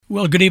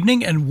Well, good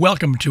evening and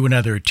welcome to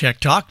another Tech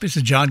Talk. This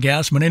is John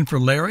Gassman in for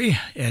Larry.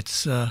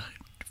 It's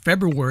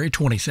February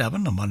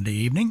 27, a Monday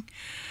evening.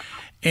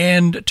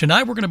 And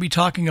tonight we're going to be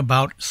talking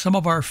about some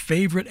of our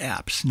favorite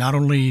apps, not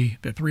only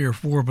the three or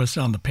four of us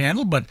on the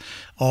panel, but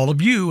all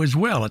of you as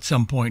well at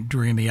some point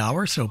during the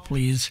hour. So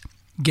please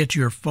get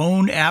your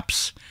phone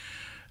apps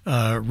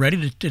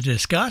ready to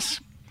discuss.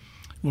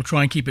 We'll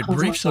try and keep it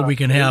brief so we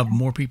can have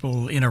more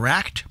people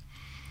interact.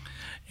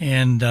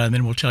 And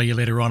then we'll tell you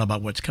later on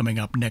about what's coming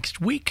up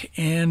next week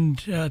and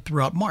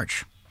throughout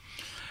March.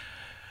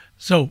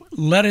 So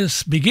let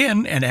us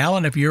begin. And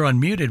Alan, if you're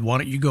unmuted, why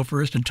don't you go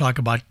first and talk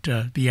about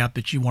the app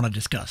that you want to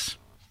discuss?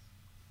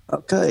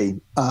 Okay.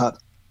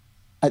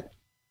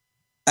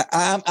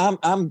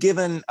 I'm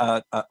giving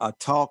a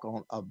talk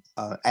on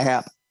an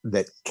app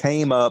that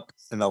came up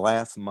in the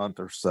last month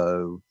or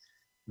so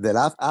that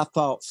I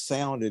thought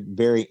sounded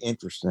very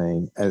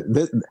interesting.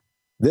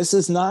 This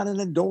is not an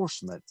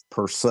endorsement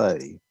per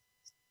se,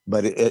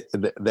 but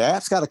the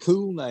app's got a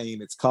cool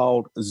name. It's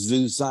called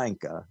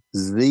Zuzanka,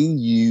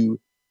 Zuzanka,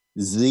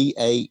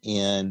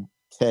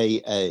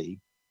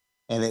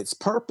 and its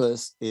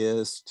purpose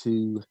is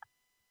to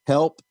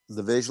help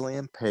the visually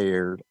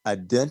impaired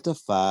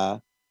identify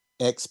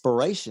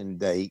expiration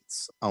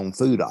dates on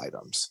food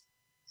items.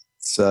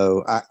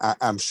 So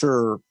I'm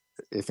sure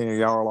if any of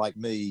y'all are like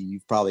me,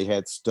 you've probably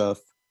had stuff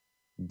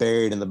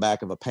buried in the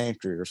back of a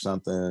pantry or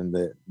something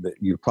that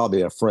you're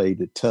probably afraid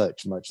to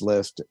touch, much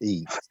less to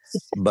eat.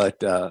 But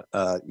now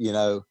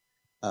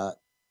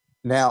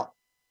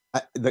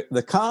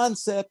the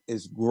concept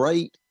is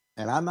great,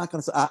 and I'm not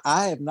going to say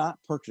I have not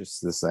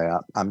purchased this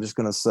app. I'm just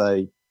going to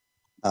say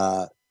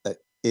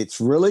it's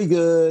really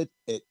good.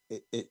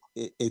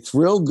 It's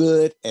real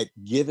good at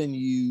giving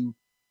you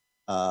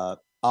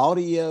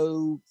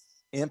audio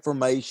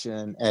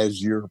information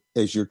as you're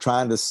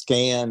trying to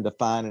scan to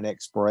find an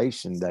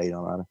expiration date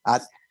on it.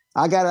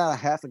 I got out a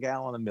half a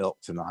gallon of milk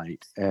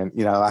tonight, and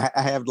I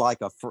have like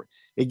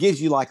it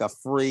gives you like a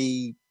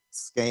free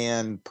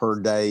scan per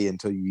day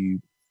until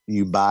you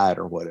buy it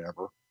or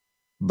whatever.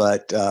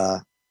 But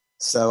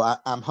so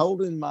I'm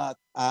holding my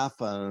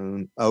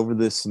iPhone over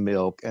this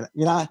milk, and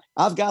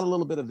I've got a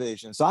little bit of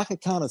vision, so I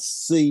could kind of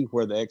see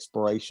where the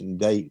expiration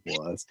date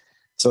was.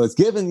 So it's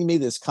giving me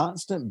this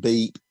constant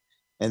beep.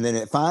 And then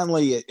it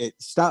finally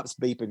stops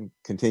beeping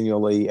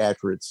continually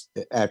after it's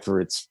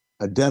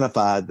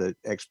identified the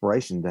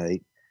expiration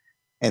date,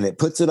 and it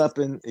puts it up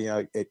in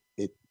it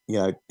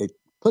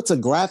puts a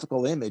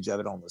graphical image of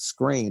it on the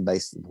screen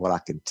based on what I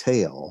can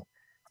tell.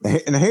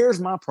 And here's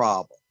my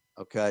problem.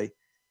 Okay,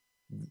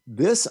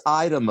 this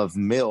item of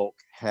milk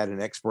had an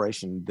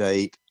expiration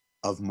date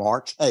of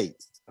March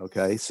 8th.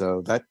 Okay,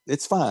 so that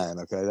it's fine.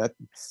 Okay,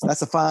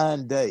 that's a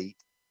fine date,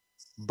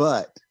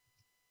 but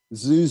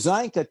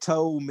Zuzanka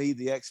told me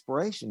the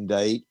expiration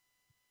date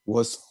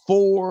was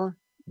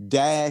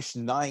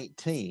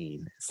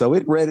 4-19. So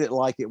it read it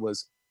like it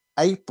was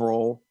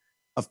April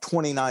of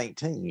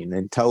 2019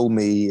 and told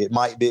me it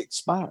might be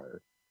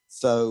expired.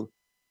 So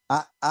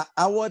I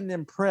wasn't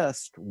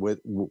impressed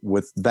with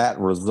that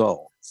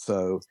result.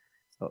 So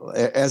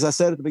as I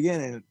said at the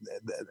beginning,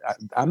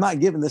 I'm not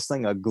giving this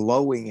thing a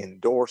glowing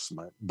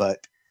endorsement,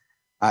 but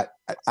I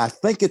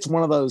think it's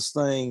one of those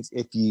things.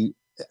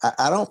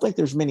 I don't think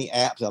there's many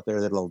apps out there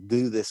that'll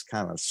do this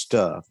kind of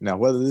stuff. Now,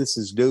 whether this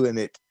is doing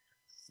it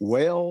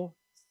well,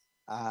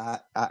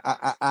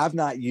 I've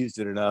not used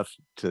it enough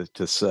to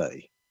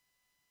say.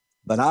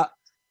 But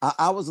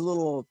I was a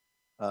little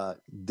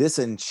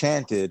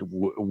disenchanted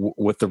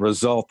with the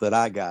result that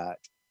I got.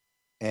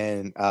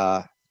 And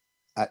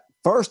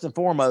first and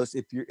foremost,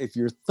 if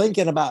you're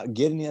thinking about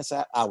getting this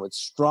app, I would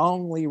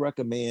strongly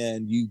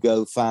recommend you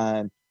go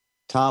find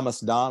Thomas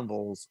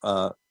Donville's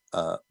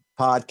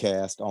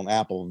podcast on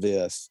Apple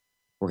Vis,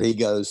 where he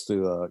goes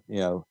through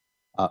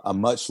a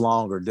much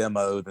longer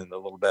demo than the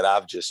little bit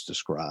I've just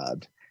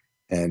described,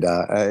 and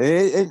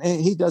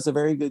he does a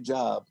very good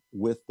job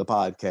with the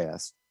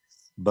podcast.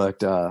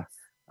 But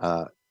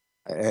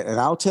and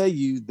I'll tell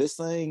you, this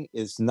thing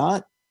is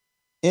not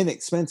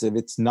inexpensive.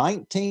 It's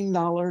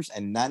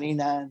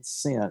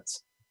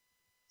 $19.99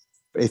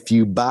 if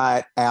you buy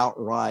it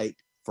outright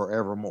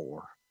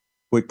forevermore.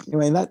 Which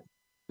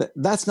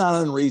that's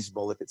not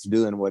unreasonable if it's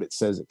doing what it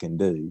says it can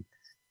do.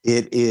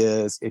 It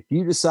is, if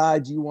you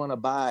decide you want to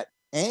buy it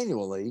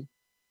annually,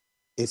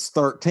 it's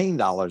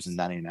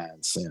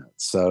 $13.99.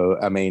 So,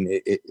 I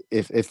mean,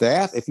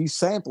 if you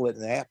sample it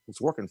and the app is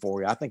working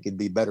for you, I think it'd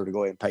be better to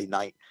go ahead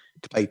and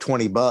pay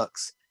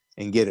 $20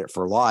 and get it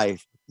for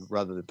life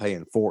rather than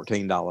paying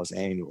 $14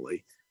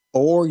 annually.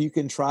 Or you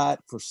can try it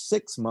for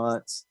 6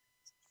 months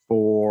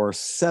for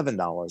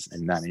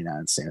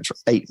 $7.99 or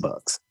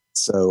 $8.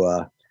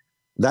 So,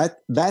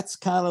 that's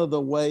kind of the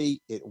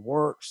way it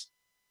works.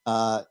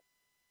 And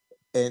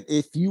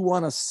if you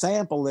want to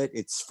sample it,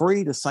 it's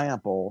free to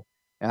sample.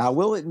 And I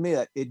will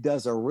admit, it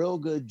does a real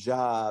good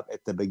job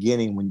at the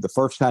beginning, when the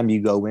first time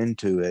you go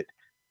into it,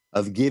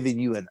 of giving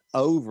you an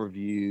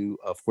overview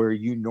of where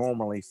you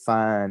normally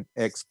find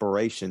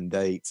expiration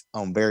dates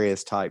on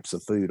various types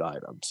of food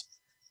items.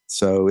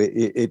 So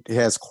it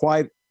has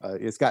quite,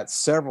 it's got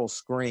several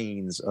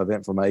screens of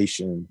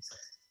information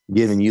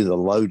giving you the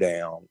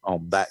lowdown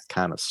on that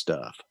kind of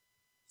stuff.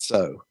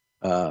 So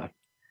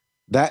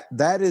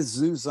that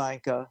is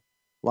Zuzanka.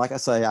 Like I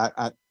say,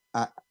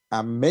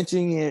 I'm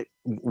mentioning it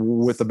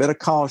with a bit of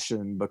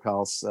caution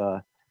because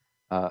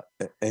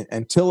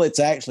until it's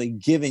actually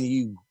giving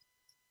you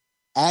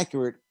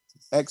accurate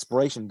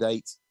expiration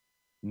dates,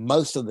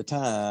 most of the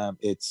time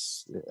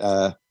it's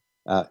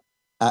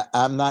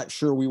I'm not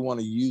sure we want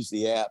to use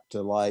the app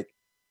to like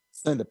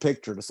send a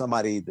picture to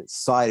somebody that's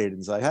sighted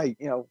and say, hey,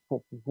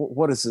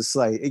 what does this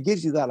say? It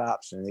gives you that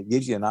option. It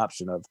gives you an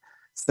option of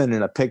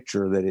sending a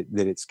picture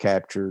that it's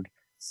captured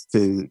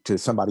to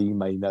somebody you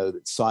may know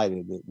that's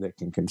sighted that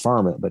can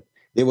confirm it. But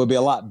it would be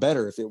a lot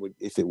better if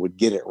it would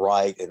get it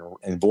right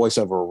and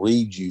VoiceOver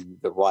read you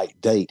the right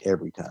date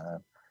every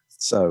time.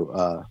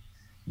 So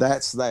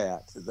that's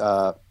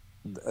that.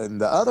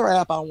 And the other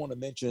app I want to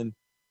mention,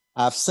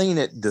 I've seen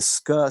it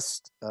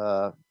discussed,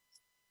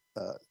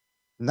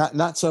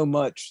 not so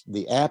much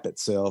the app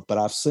itself, but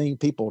I've seen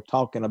people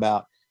talking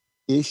about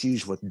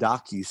issues with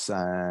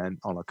DocuSign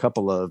on a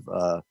couple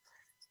of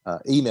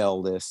email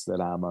lists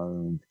that I'm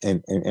on,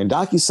 and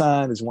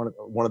DocuSign is one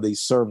of these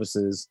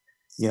services.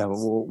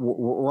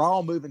 We're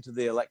all moving to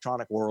the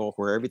electronic world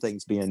where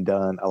everything's being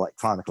done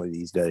electronically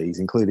these days,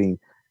 including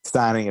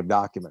signing of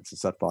documents and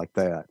stuff like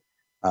that.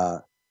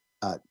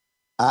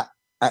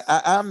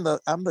 I'm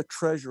the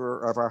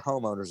treasurer of our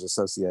homeowners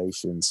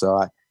association,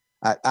 so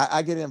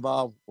I get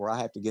involved where I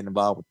have to get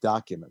involved with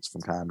documents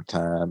from time to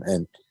time,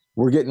 and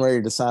we're getting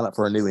ready to sign up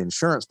for a new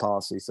insurance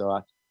policy.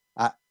 So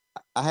I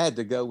had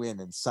to go in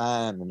and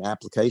sign an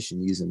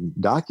application using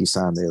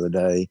DocuSign the other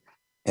day,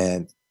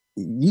 and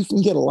you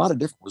can get a lot of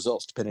different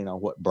results depending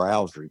on what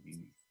browser you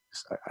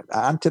use.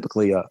 I'm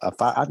typically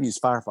I've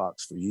used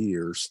Firefox for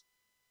years,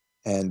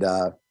 and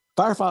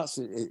Firefox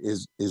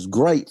is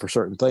great for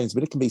certain things,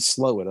 but it can be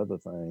slow at other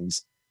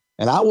things.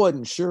 And I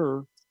wasn't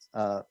sure.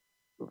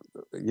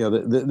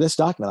 This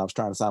document I was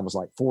trying to sign was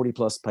like 40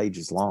 plus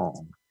pages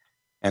long,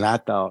 and I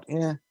thought,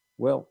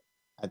 well,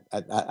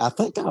 I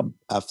think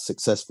I've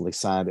successfully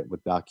signed it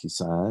with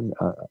DocuSign,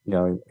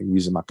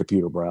 using my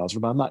computer browser,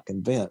 but I'm not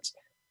convinced.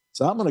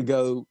 So I'm going to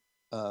go.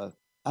 I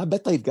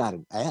bet they've got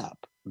an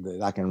app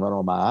that I can run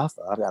on my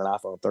iPhone. I've got an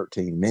iPhone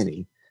 13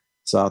 mini,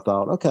 so I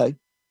thought, okay,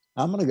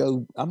 I'm going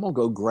to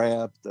go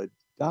grab the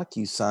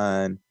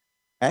DocuSign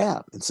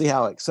app and see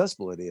how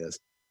accessible it is.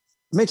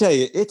 Let me tell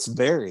you, it's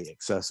very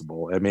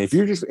accessible. I mean,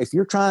 if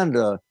you're trying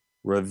to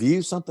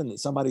review something that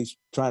somebody's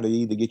trying to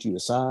either get you to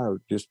sign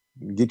or just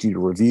get you to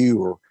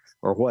review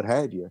or what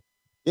have you,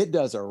 it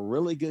does a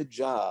really good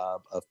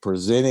job of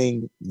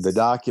presenting the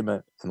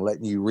document and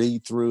letting you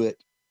read through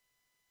it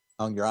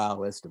on your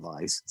iOS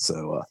device.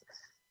 So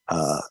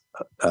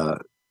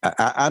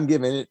I'm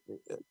giving it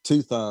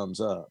 2 thumbs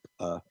up.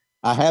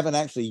 I haven't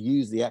actually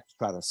used the app to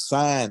try to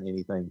sign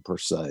anything per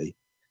se,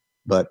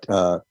 but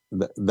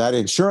that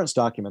insurance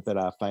document that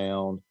I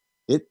found,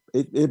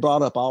 it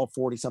brought up all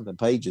 40 something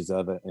pages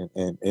of it,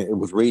 and it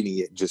was reading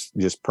it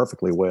just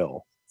perfectly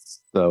well.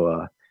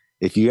 So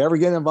if you ever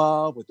get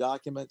involved with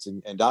documents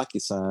and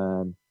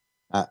DocuSign,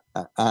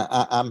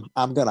 I'm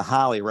going to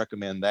highly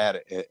recommend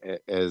that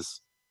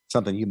as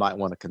something you might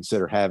want to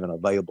consider having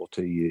available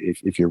to you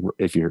if you're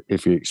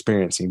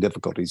experiencing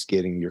difficulties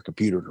getting your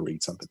computer to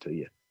read something to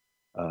you.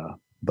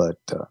 But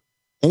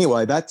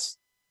anyway, that's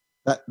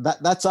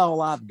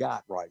all I've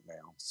got right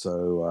now.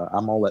 So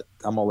I'm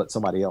gonna let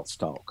somebody else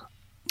talk.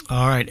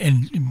 All right.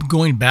 And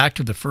going back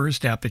to the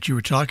first app that you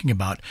were talking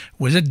about,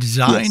 was it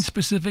designed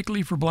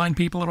specifically for blind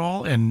people at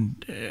all?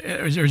 And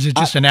or is it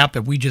just an app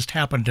that we just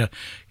happened to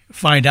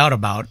find out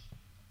about?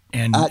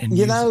 And I think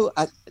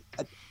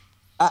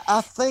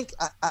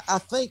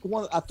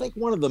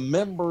one of the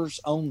members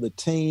on the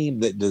team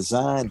that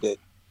designed it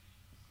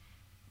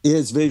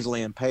is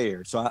visually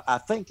impaired. So I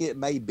think it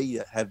may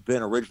have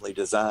been originally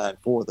designed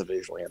for the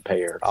visually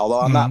impaired, although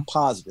I'm not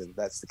positive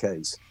that's the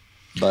case.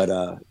 But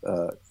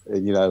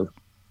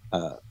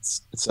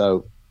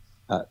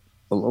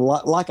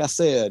like I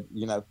said,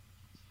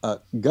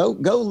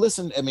 go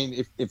listen. I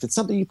mean, if it's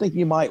something you think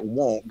you might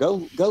want,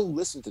 go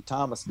listen to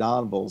Thomas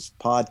Donable's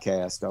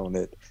podcast on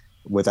it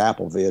with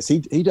AppleVis.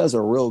 He does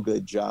a real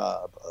good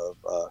job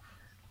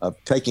of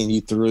taking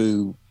you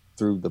through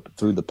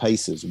the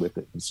paces with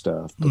it and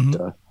stuff.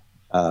 But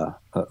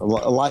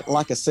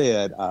like I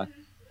said,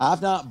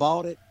 I've not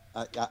bought it.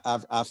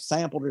 I've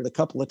sampled it a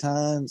couple of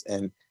times,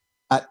 and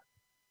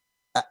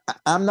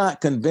I'm not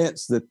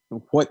convinced that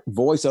what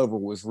VoiceOver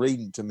was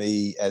reading to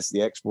me as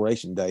the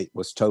expiration date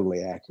was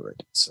totally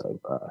accurate. So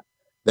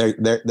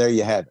there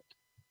you have it.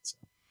 So.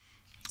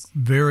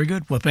 Very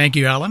good. Well, thank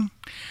you, Alan.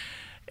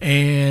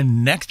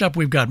 And next up,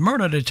 we've got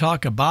Myrna to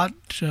talk about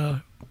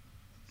the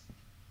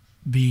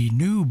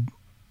new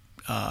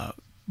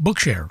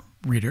Bookshare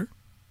reader.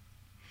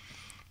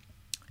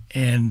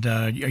 And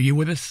are you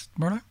with us,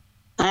 Myrna?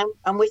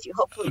 I'm with you.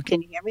 Hopefully, okay.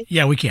 Can you hear me?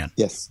 Yeah, we can.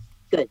 Yes.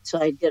 Good.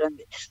 So I did.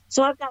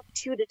 So I've got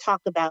 2 to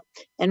talk about,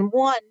 and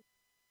one,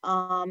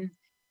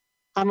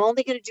 I'm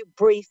only going to do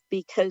brief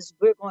because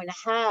we're going to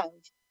have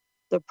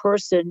the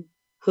person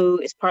who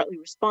is partly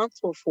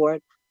responsible for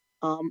it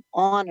on,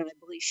 and I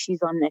believe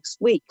she's on next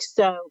week.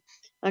 So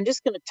I'm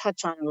just going to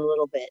touch on it a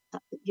little bit,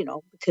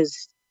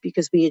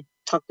 because we had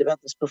talked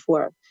about this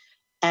before.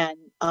 And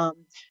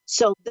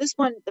so this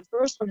one, the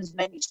first one is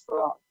Menus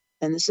for All,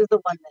 and this is the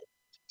one that,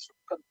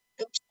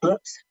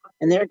 oops,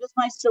 and there goes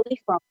my silly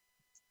phone.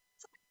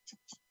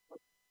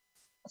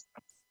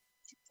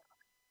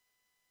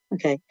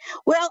 Okay.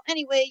 Well,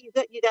 anyway, you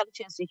got a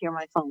chance to hear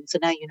my phone, so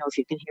now you know if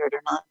you can hear it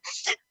or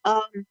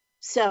not.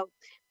 So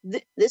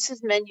this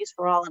is Menus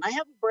for All, and I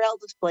have a Braille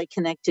display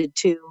connected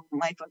to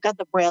my. I've got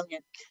the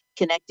Brailliant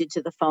connected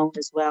to the phone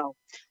as well.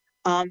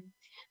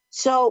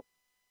 So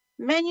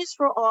Menus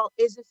for All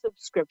is a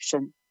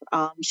subscription.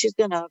 She's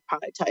gonna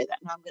probably tell you that,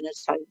 and I'm gonna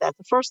tell you that.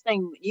 The first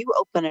thing you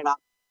open it up,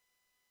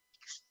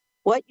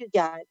 what you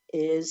got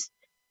is,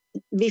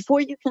 before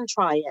you can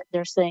try it,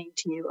 they're saying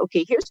to you,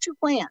 okay, here's two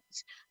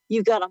plans.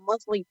 You've got a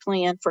monthly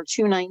plan for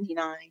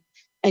 $2.99,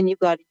 and you've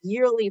got a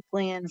yearly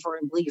plan for,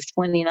 I believe,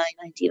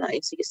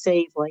 $29.99. So you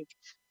save like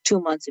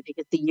 2 months if you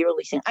get the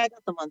yearly thing. I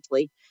got the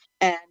monthly,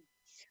 and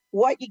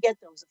what you get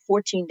though is a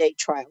 14-day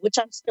trial, which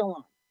I'm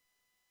still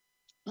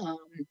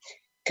on.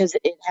 Because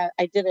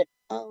I did it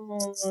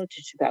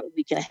just about a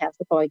week and a half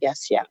ago, I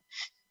guess. Yeah.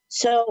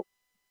 So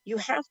you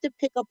have to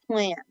pick a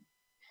plan.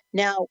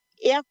 Now,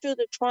 after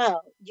the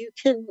trial,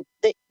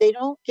 they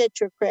don't get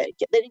your credit.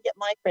 They didn't get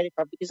my credit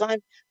card because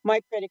my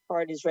credit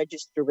card is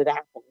registered with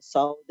Apple.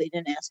 So they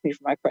didn't ask me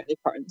for my credit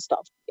card and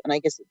stuff. And I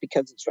guess it's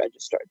because it's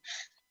registered.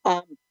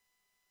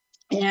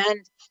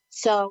 And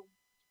so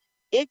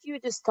if you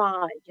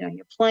decide,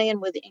 you're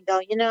playing with it and go,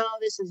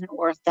 this isn't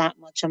worth that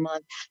much a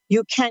month,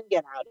 you can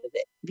get out of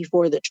it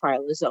before the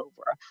trial is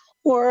over.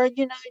 Or,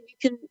 you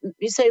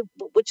say,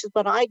 which is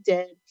what I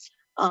did.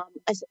 I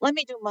said, let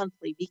me do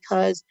monthly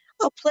because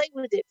I'll play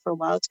with it for a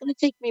while. It's going to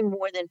take me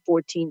more than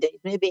 14 days.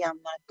 Maybe I'm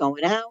not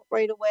going out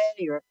right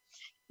away, or,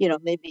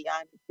 maybe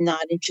I'm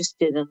not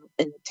interested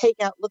in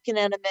takeout, looking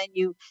at a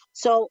menu.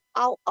 So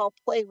I'll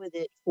play with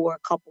it for a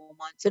couple of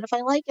months. And if I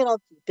like it,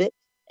 I'll keep it.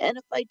 And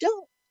if I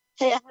don't,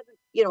 hey,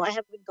 I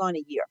haven't gone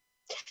a year.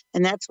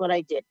 And that's what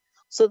I did.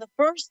 So the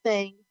first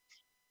thing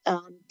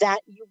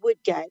that you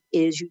would get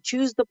is you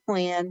choose the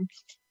plan,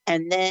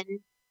 and then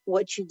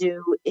what you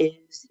do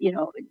is,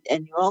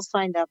 and you're all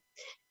signed up.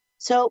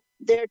 So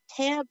there are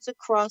tabs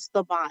across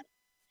the bottom,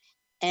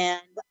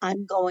 and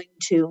I'm going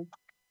to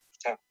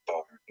tab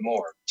bar,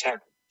 more, tab,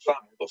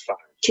 505.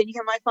 Can you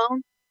hear my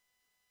phone?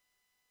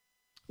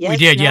 Yes, we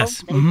did, no?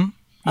 Yes. Mm-hmm. Okay,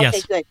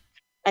 yes. Good.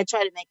 I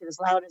try to make it as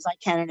loud as I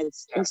can, and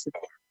it's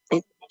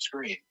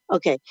screen.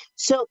 Okay,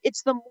 so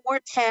it's the more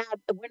tab.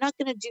 We're not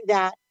going to do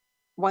that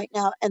right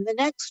now. And the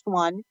next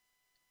one,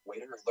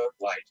 waiter alert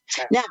light.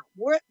 Tab. Now,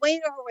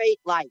 waiter alert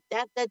light.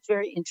 That's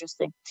very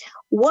interesting.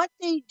 What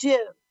they do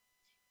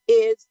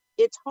is,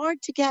 it's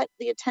hard to get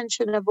the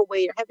attention of a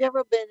waiter. Have you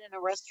ever been in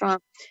a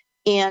restaurant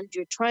and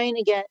you're trying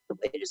to get the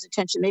waiter's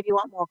attention? Maybe you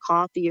want more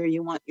coffee, or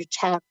you want your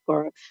check,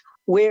 or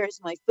where is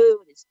my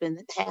food? It's been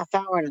a half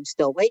hour and I'm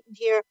still waiting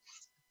here.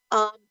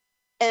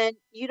 And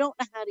you don't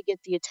know how to get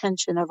the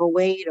attention of a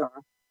waiter.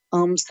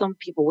 Some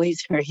people wave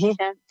their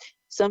hand.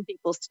 Some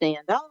people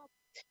stand up.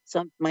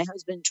 My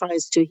husband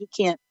tries to. He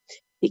can't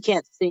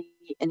see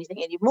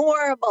anything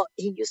anymore, but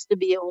he used to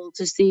be able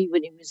to see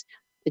when he was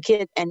a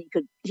kid, and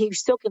he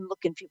still can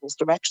look in people's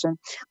direction.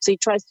 So he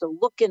tries to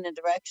look in a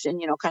direction,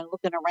 kind of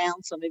looking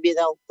around. So maybe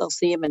they'll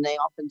see him, and they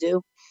often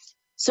do.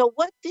 So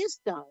what this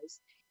does,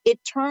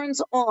 it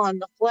turns on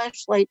the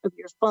flashlight of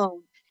your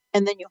phone,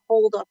 and then you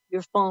hold up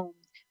your phone.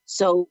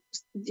 So,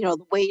 the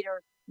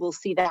waiter will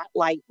see that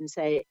light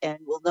and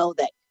will know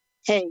that,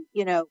 hey,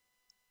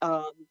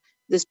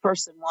 this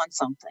person wants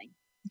something.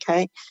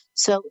 Okay.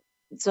 So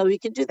you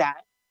can do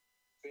that.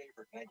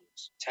 Favorite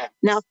menus.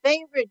 Now,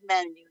 favorite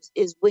menus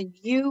is when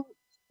you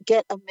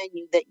get a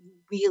menu that you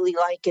really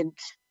like and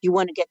you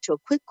want to get to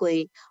it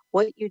quickly.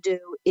 What you do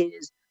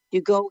is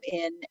you go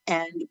in,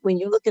 and when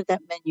you look at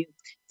that menu,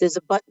 there's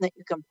a button that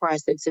you can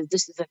press that says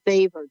this is a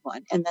favored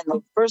one. And then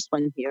the first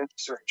one here,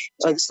 search,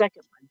 or the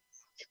second one,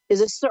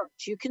 is a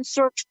search. You can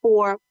search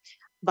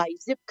by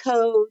zip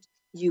code.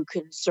 You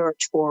can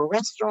search for a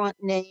restaurant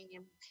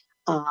name.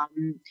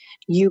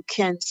 You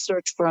can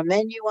search for a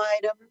menu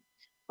item,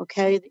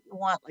 okay, that you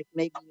want. Like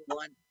maybe you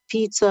want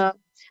pizza,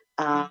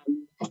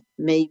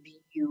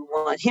 maybe you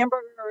want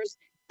hamburgers.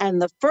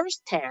 And the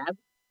first tab,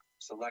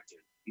 selected,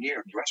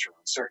 near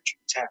restaurant search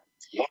tab.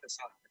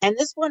 And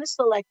this one is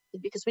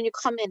selected because when you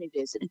come in,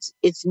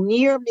 it's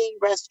near me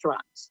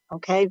restaurants.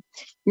 Okay.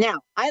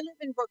 Now, I live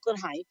in Brooklyn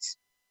Heights,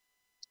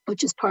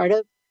 which is part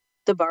of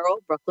the borough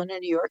of Brooklyn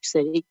in New York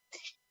City.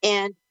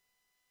 And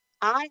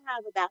I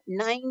have about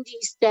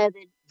 97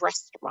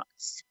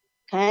 restaurants.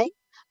 Okay.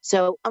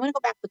 So I'm going to go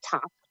back to the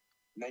top.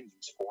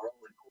 Menus for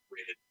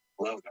incorporated,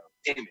 logo,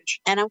 image.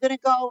 And I'm going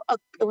to go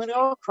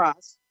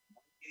across.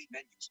 98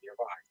 menus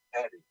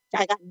nearby. Added.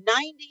 I got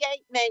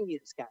 98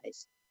 menus,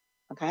 guys.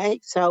 Okay.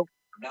 So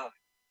 9.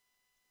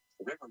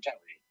 River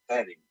Deli.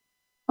 Adding.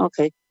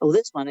 Okay. Oh,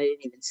 this one I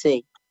didn't even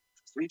see.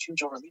 32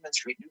 Joralemon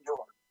Street, New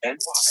York, NY,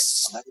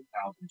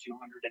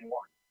 11,201.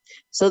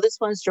 So this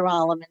one's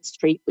Joralemon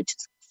Street, which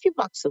is a few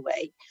blocks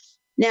away.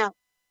 Now,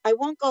 I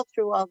won't go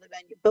through all the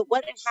menu, but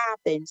what it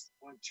happens,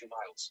 2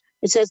 miles.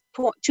 It says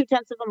 0.2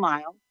 of a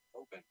mile.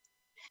 Open.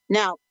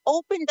 Now,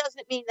 open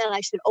doesn't mean that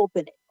I should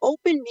open it.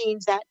 Open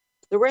means that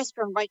the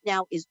restaurant right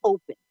now is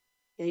open.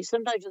 Okay,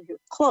 sometimes you'll hear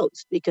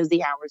closed because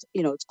the hours,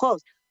 it's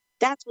closed.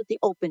 That's what the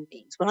open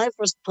means. When I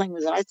first playing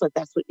with it, I thought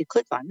that's what you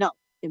click on. No,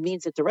 it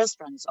means that the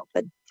restaurant is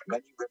open.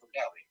 Menu River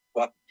Deli.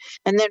 What?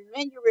 And then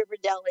Menu River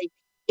Deli,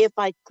 if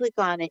I click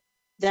on it,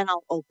 then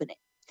I'll open it.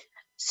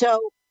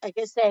 So, like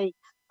I say,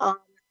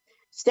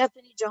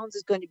 Stephanie Jones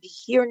is going to be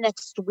here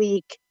next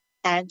week,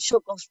 and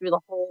she'll go through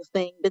the whole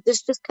thing. But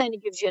this just kind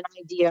of gives you an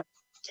idea.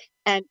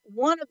 And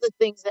one of the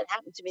things that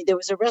happened to me, there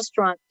was a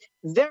restaurant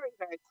very,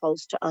 very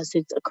close to us.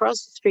 It's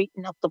across the street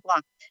and up the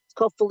block. It's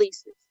called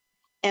Felice's.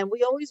 And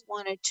we always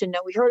wanted to know,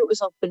 we heard it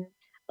was open,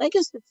 I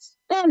guess it's,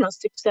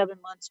 6,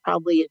 7 months,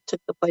 probably it took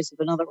the place of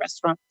another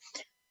restaurant.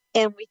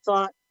 And we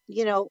thought,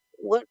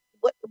 what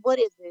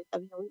is it? I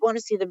mean, we want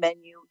to see the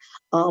menu,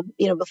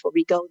 before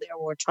we go there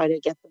or try to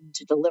get them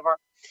to deliver.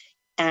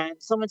 And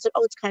someone said,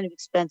 oh, it's kind of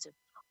expensive.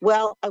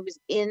 Well, I was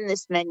in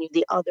this menu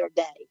the other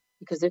day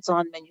because it's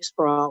on Menus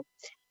for All.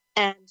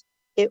 And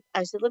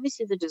I said, let me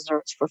see the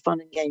desserts for fun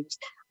and games.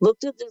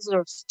 Looked at the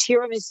desserts.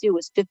 Tiramisu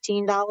was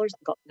 $15. I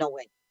go, no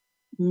way.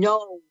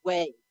 No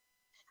way.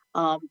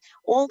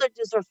 All their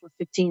desserts were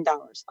 $15.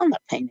 I'm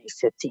not paying these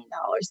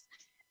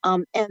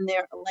 $15. And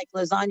their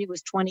lasagna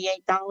was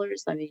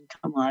 $28. I mean,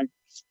 come on.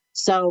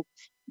 So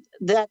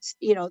that's,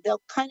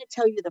 they'll kind of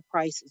tell you the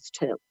prices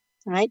too,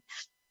 right?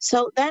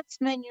 So that's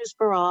Menus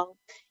for All.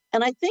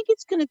 And I think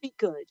it's going to be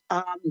good.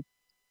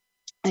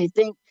 I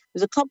think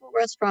there's a couple of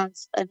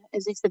restaurants, and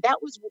as I said,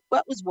 that was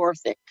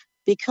worth it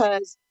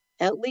because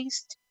at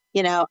least,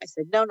 I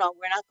said, no,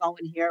 we're not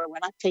going here. We're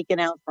not taking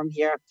out from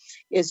here.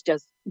 It's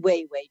just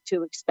way, way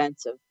too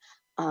expensive.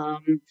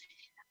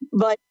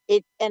 But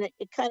it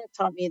kind of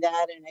taught me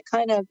that, and it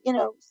kind of,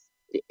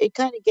 it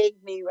kind of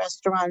gave me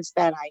restaurants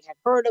that I had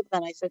heard of,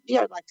 and I said,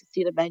 yeah, I'd like to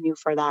see the menu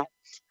for that.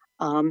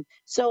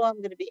 So I'm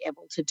going to be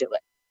able to do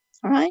it.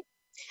 All right.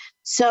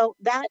 So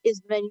that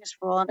is Menus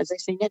for All. And as I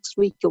say, next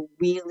week, you'll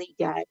really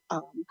get, a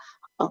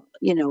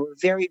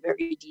very,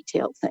 very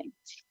detailed thing.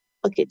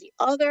 Okay. The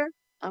other,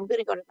 I'm going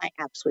to go to my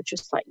app switcher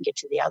so I can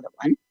get you the other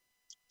one.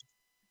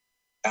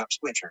 App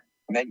switcher,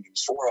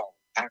 Menus for All,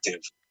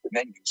 active,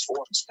 Menus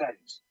for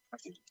settings,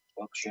 active,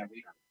 Bookshare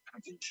Reader,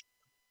 active.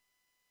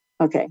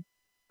 Okay.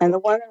 And the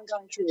one I'm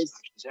going to is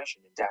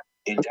possession in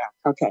depth.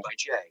 Okay. By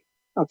Jay.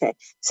 Okay.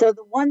 So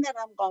the one that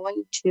I'm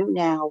going to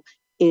now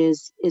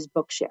is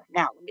Bookshare.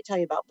 Now, let me tell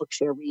you about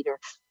Bookshare Reader.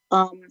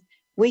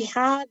 We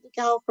had the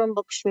gal from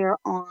Bookshare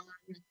on,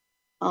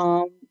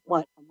 a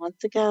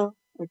month ago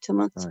or 2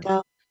 months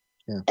ago.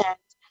 Yeah. And,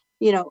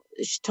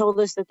 she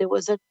told us that there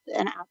was an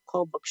app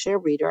called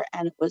Bookshare Reader,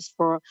 and it was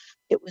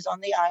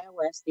on the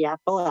iOS, the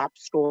Apple App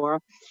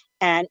Store,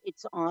 and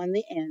it's on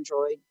the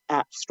Android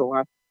App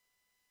Store.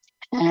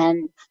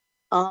 And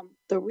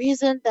the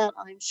reason that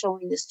I'm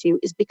showing this to you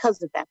is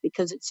because of that,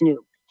 because it's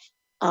new.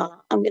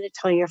 I'm going to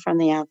tell you from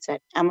the outset,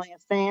 am I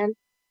a fan?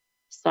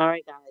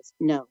 Sorry, guys.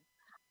 No,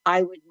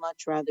 I would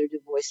much rather do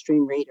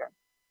VoiceStream Reader.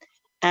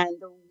 And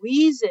the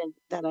reason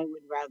that I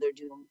would rather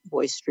do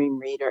VoiceStream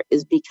Reader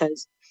is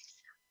because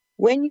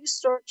when you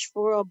search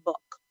for a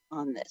book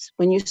on this,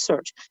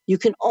 you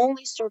can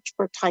only search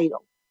for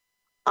title.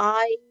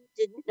 I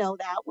didn't know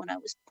that when I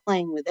was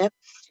playing with it.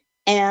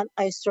 And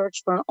I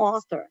searched for an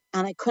author,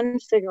 and I couldn't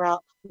figure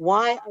out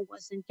why I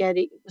wasn't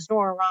getting, it was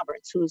Nora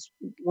Roberts, who's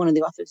one of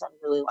the authors I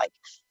really like.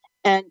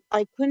 And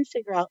I couldn't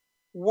figure out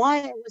why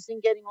I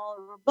wasn't getting all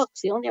of her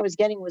books. The only I was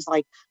getting was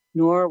like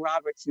Nora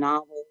Roberts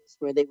novels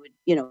where they would,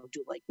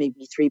 do like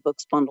maybe 3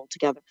 books bundled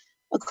together.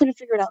 I couldn't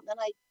figure it out. Then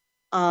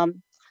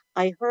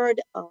I heard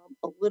a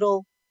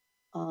little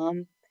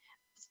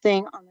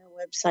thing on their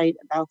website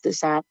about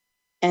this app,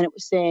 and it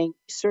was saying,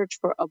 search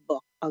for a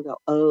book. I'll go,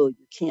 oh,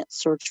 you can't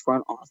search for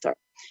an author.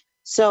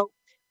 So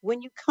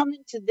when you come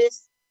into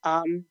this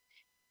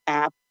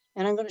app,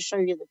 and I'm going to show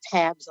you the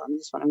tabs on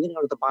this one. I'm going to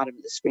go to the bottom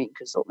of the screen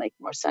because it'll make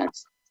more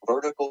sense.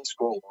 Vertical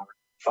scroll bar,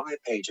 5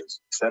 pages,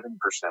 7%.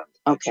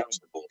 Okay.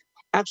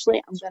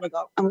 Actually, I'm going to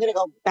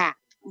go back.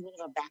 I'm going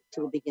to go back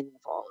to the beginning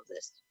of all of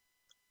this.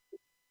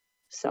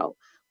 So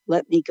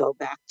let me go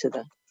back to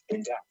the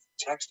in-depth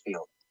text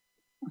field.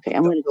 Okay,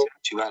 I'm going to go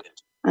to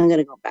edit. I'm going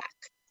to go back.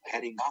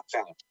 Heading not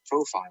found.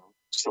 Profile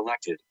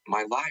selected.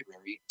 My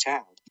library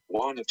tab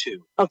 1 of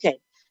 2. Okay,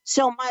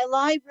 so my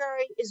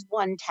library is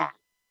one tab.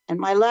 And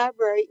my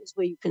library is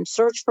where you can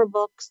search for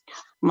books.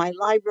 My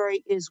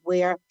library is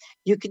where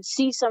you can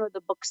see some of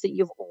the books that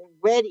you've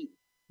already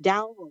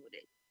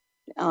downloaded,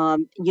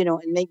 and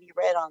maybe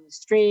read on the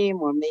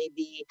stream, or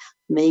maybe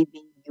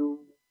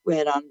you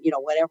read on,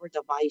 whatever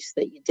device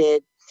that you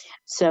did.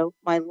 So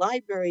my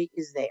library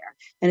is there.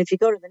 And if you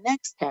go to the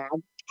next tab,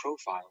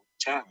 profile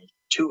tab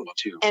 2 of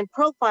 2. And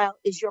profile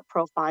is your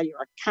profile,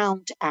 your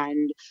account,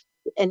 and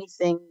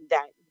anything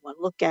that you want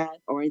to look at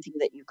or anything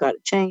that you've got to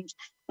change.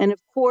 And of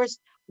course,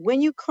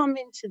 when you come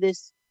into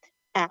this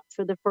app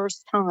for the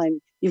first time,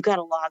 you've got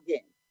to log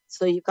in.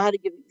 So you've got to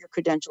give your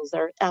credentials.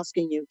 They're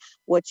asking you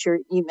what's your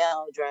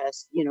email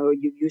address,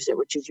 you use it,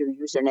 which is your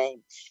username,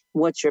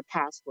 what's your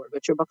password,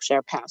 what's your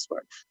Bookshare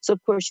password. So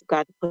of course you've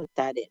got to put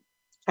that in.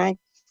 Okay.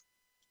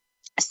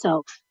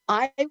 So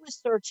I was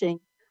searching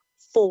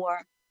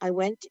I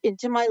went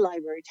into my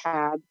library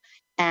tab,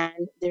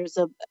 and there's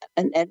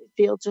an edit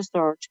field to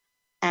search.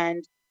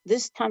 And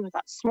this time I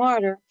got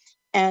smarter,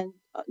 and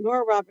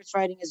Nora Roberts,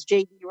 writing as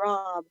J.D.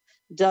 Robb,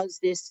 does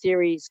this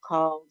series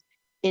called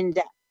In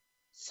Depth.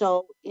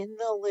 So in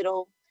the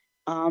little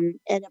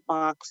edit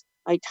box,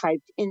 I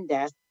typed In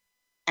Depth,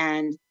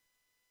 and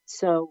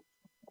so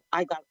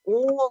I got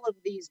all of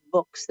these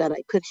books that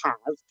I could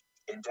have.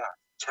 In Depth,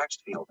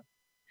 text field.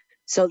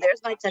 So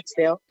there's my text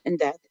field, In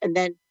Depth, and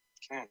then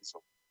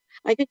cancel.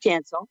 I could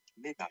cancel.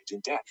 Midnight in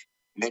Depth.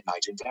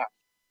 Midnight in Depth.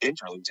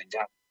 Interludes in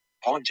Depth.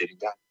 Haunted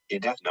in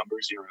Depth number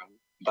 0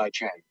 by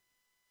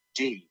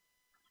J.D.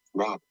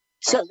 Robb.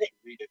 So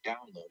read it,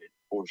 download it,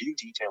 or view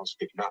details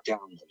if not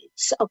downloaded.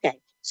 So, okay.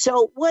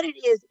 So what it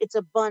is, it's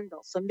a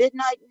bundle. So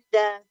Midnight in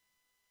Depth,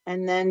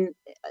 and then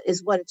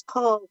is what it's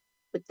called.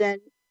 But then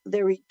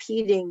they're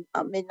repeating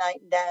Midnight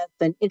in Depth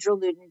and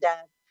Interlude in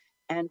Depth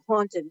and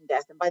Haunted in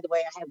Depth. And by the way,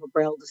 I have a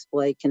Braille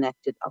display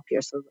connected up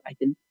here, so I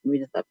can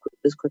read it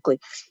this quickly.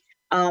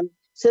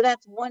 So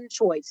that's one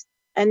choice.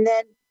 And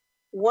then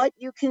what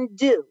you can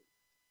do,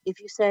 if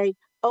you say,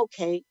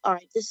 okay, all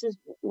right,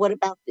 what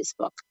about this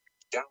book?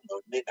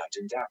 Download Midnight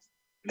in Depth.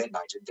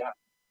 Midnight in Depth.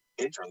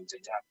 Interludes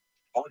in Depth.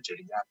 Haunted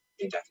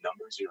in Depth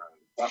number 0.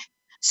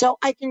 So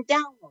I can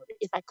download it.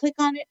 If I click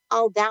on it,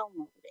 I'll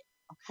download it.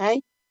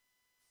 Okay?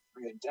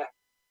 In Depth.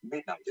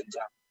 Midnight in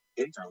Depth.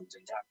 Interludes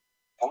in Depth.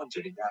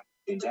 Haunted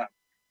in Depth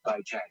by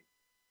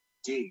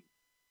J.D.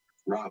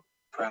 Robb.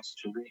 Press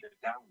to read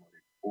it, download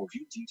it, or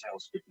view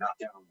details if not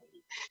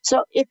downloaded.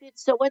 So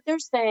what they're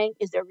saying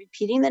is they're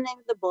repeating the name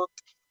of the book,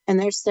 and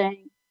they're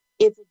saying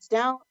if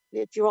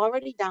you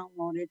already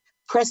downloaded,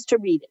 press to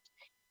read it.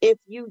 If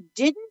you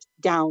didn't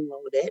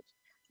download it,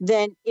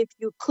 then if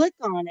you click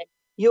on it,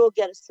 you'll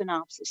get a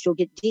synopsis. You'll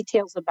get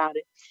details about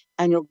it,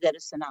 and you'll get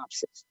a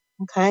synopsis.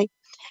 Okay.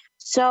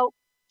 So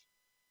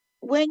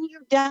when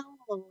you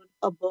download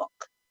a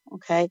book,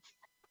 okay,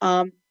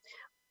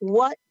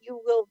 what you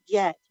will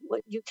get,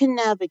 what you can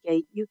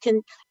navigate, you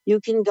can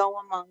go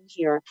among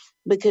here,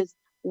 because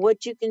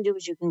what you can do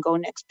is you can go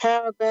next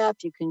paragraph,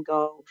 you can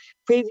go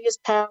previous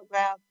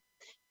paragraph,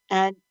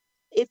 and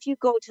if you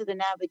go to the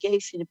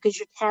navigation, because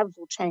your tabs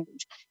will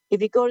change,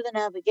 if you go to the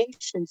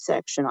navigation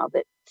section of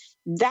it,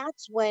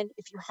 that's when,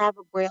 if you have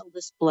a Braille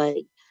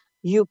display,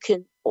 you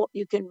can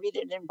read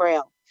it in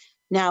Braille.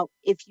 Now,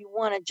 if you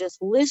want to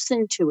just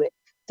listen to it,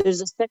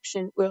 there's a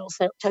section where it'll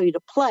tell you to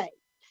play.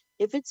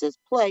 If it says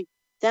play,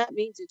 that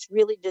means it's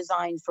really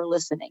designed for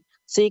listening.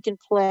 So you can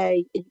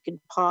play and you can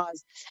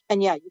pause.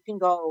 And yeah, you can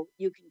go,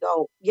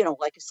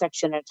 like a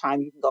section at a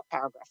time. You can go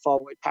paragraph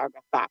forward,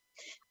 paragraph back.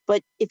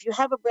 But if you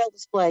have a Braille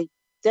display,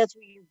 that's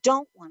where you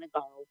don't want to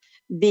go,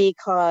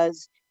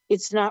 because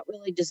it's not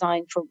really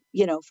designed for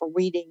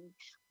reading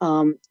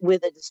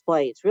with a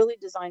display. It's really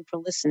designed for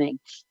listening.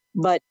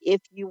 But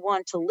if you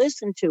want to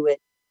listen to it,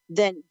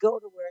 then go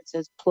to where it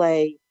says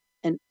play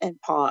and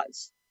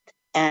pause.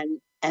 And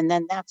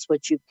then that's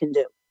what you can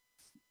do.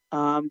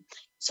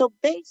 So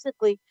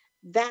basically,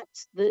 that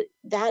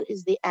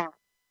is the app.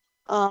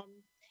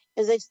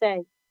 As I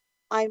say,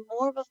 I'm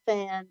more of a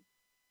fan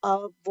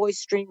of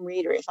VoiceStream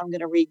Reader if I'm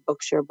going to read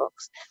Bookshare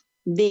books,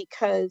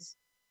 because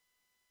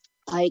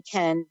I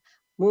can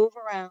move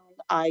around.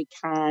 I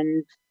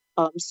can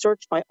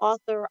search by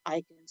author.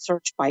 I can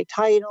search by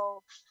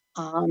title.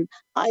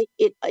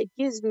 It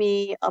gives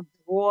me a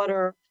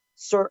broader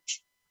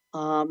search,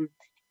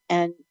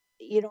 and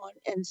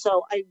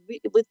so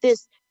with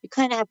this, you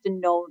kind of have to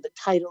know the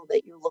title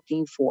that you're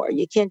looking for.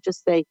 You can't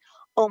just say,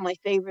 oh, my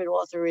favorite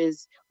author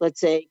is, let's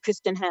say,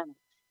 Kristen Hannah,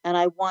 and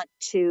I want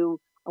to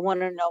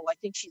know, I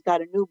think she's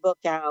got a new book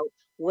out.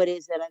 What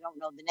is it? I don't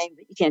know the name,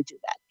 but you can't do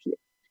that here.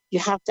 You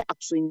have to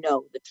actually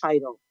know the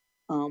title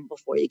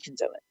before you can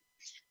do it.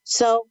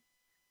 So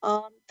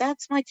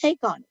that's my take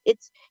on it.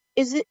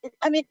 It's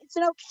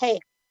an okay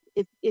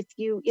if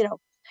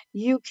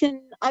you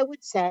can. I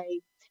would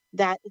say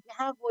that if you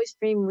have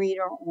VoiceStream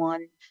Reader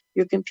on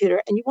your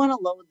computer and you want to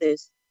load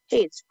this,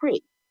 hey, it's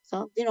free.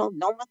 So, no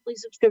monthly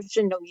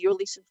subscription, no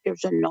yearly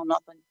subscription, no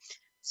nothing.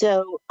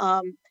 So,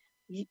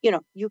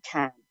 you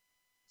can.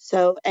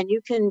 So, and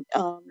you can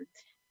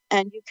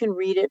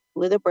read it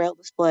with a Braille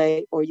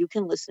display, or you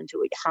can listen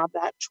to it. You have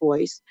that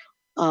choice.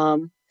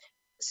 And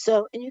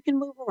you can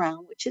move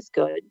around, which is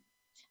good.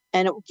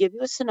 And it will give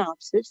you a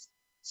synopsis.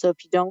 So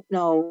if you don't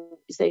know,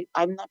 you say,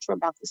 I'm not sure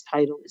about this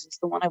title. Is this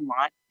the one I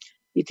want?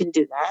 You can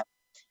do that.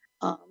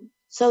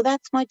 So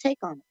that's my take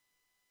on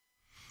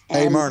it.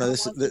 Hey, Myrna,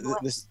 this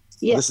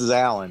is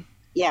Alan.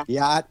 Yeah.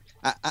 Yeah,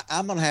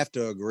 I'm going to have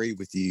to agree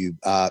with you.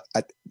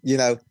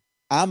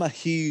 I'm a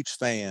huge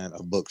fan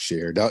of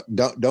Bookshare.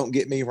 Don't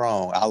get me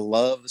wrong. I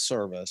love the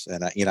service,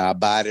 and I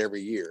buy it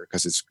every year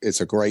because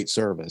it's a great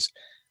service.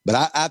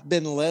 But I've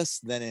been less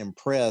than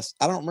impressed.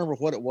 I don't remember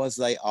what it was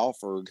they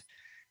offered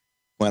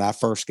when I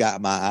first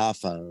got my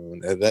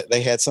iPhone.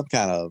 They had some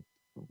kind of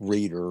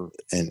reader,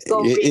 and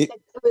it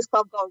was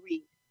called Go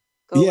Read.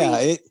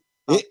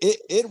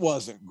 It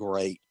wasn't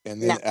great.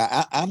 And then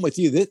I'm with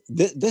you.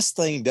 This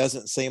thing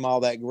doesn't seem all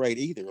that great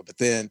either. But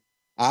then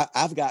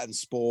I've gotten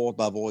spoiled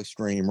by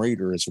VoiceStream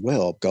Reader as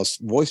well, because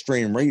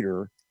VoiceStream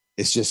Reader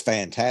is just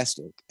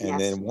fantastic. And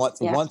then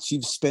once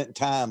you've spent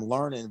time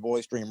learning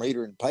VoiceStream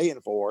Reader and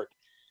paying for it,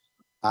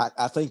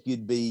 I think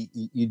you'd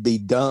be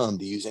dumb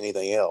to use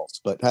anything else.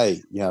 But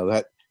hey,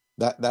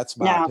 that's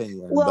my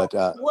opinion. Well,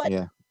 but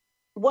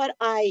what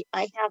I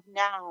have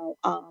now,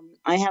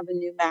 I have a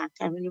new Mac.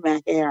 I have a new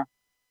Mac Air.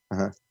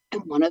 Uh-huh.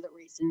 And one of the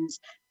reasons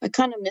I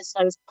kind of missed,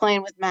 I was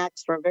playing with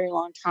Macs for a very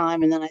long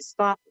time, and then I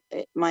stopped.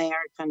 My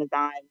Air kind of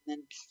died, and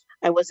then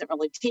I wasn't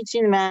really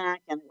teaching the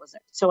Mac, and it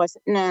wasn't. So I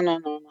said, no,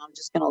 I'm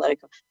just going to let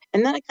it go.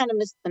 And then I kind of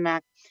missed the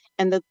Mac.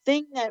 And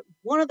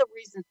one of the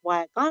reasons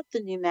why I got the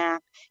new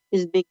Mac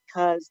is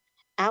because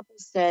Apple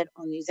said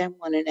on these M1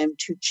 and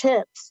M2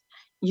 chips,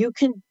 you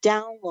can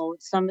download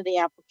some of the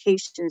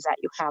applications that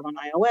you have on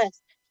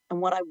iOS.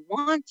 And what I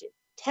wanted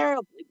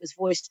terribly was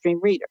VoiceStream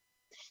Reader.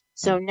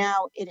 So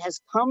now it has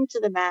come to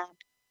the Mac,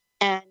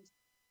 and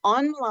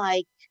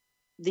unlike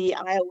the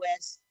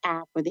iOS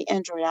app or the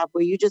Android app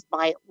where you just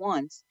buy it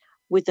once,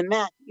 with the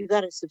Mac, you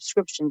got a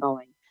subscription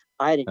going.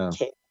 I didn't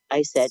care.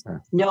 I said,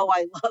 no,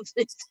 I love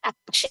this app.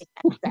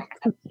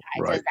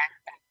 Right.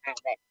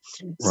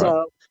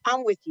 So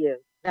I'm with you.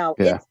 Now,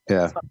 yeah.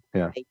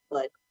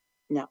 But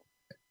no.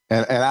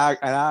 And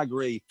I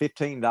agree.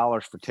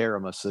 $15 for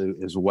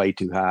tiramisu is way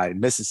too high. In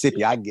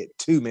Mississippi, I can get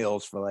 2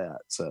 meals for that.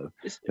 So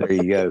there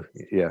you go.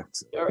 Yeah.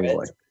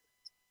 Anyway.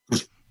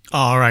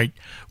 All right.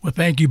 Well,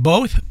 thank you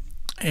both.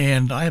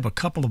 And I have a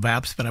couple of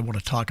apps that I want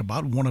to talk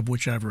about, one of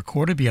which I've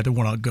recorded. The other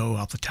one I'll go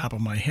off the top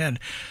of my head.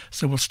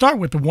 So we'll start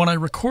with the one I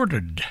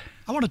recorded.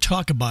 I want to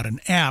talk about an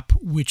app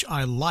which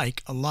I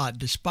like a lot,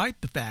 despite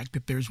the fact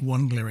that there's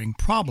one glaring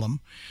problem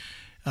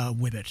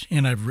with it.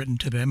 And I've written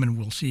to them, and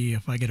we'll see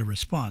if I get a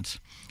response.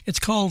 It's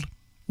called,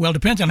 well, it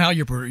depends on how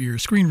your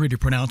screen reader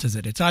pronounces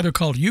it. It's either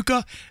called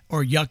Yuka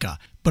or Yucca,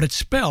 but it's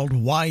spelled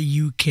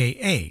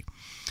Y-U-K-A.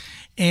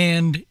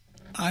 And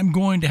I'm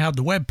going to have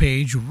the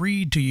webpage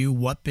read to you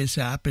what this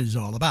app is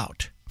all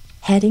about.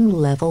 Heading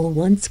Level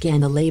 1.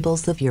 Scan the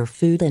labels of your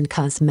food and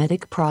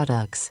cosmetic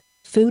products.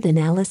 Food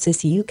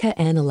analysis. Yuka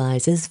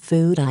analyzes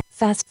food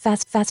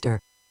faster.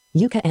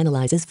 Yuka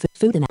analyzes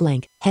food and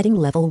blank. Heading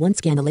Level 1.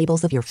 Scan the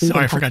labels of your food.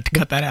 Sorry, I forgot to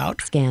cut that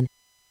out. Scan.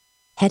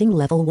 Heading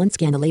Level 1.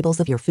 Scan the labels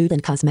of your food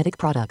and cosmetic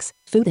products.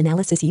 Food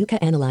analysis. Yuka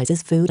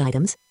analyzes food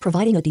items,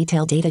 providing a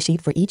detailed data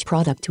sheet for each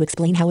product to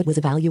explain how it was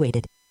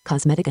evaluated.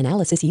 Cosmetic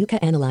analysis. Yuka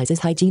analyzes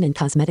hygiene and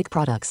cosmetic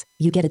products.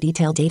 You get a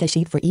detailed data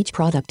sheet for each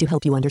product to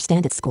help you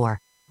understand its score.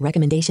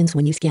 Recommendations.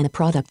 When you scan a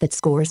product that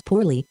scores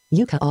poorly,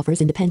 Yuka offers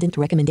independent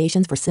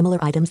recommendations for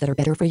similar items that are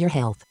better for your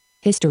health.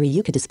 History.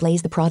 Yuka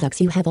displays the products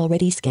you have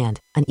already scanned.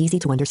 An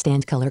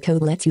easy-to-understand color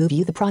code lets you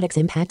view the product's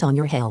impact on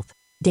your health.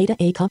 Data.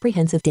 A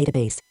comprehensive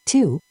database.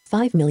 2.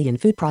 5 million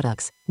food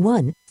products.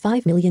 1.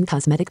 5 million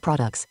cosmetic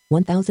products.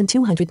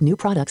 1,200 new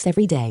products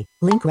every day.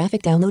 Link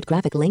graphic download.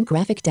 Graphic link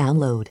graphic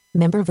download.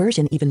 Member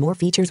version. Even more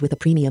features with a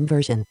premium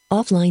version.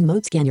 Offline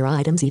mode. Scan your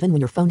items even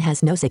when your phone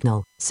has no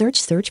signal.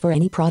 Search for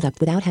any product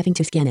without having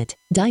to scan it.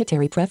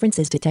 Dietary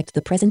preferences. Detect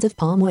the presence of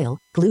palm oil,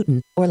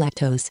 gluten, or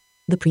lactose.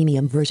 The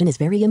premium version is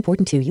very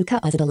important to Yuka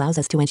as it allows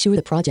us to ensure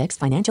the project's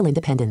financial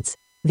independence.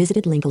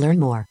 Visited link. Learn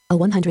more. A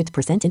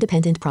 100%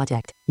 independent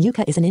project.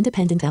 Yuka is an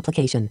independent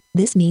application.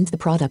 This means the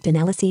product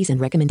analyses and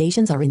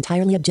recommendations are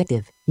entirely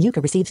objective.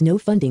 Yuka receives no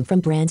funding from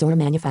brands or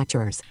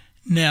manufacturers.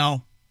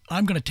 Now,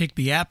 I'm going to take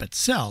the app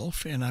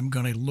itself, and I'm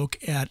going to look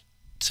at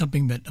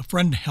something that a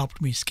friend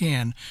helped me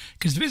scan,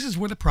 because this is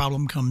where the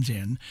problem comes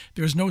in.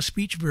 There's no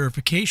speech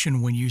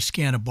verification when you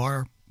scan a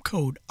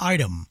barcode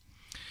item.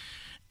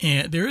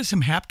 And there is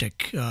some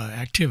haptic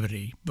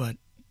activity, but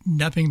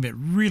nothing that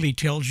really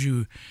tells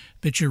you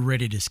that you're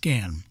ready to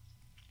scan.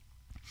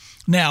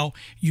 Now,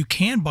 you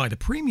can buy the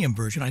premium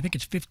version. I think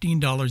it's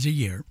 $15 a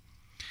year,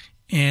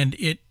 and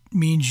it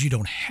means you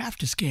don't have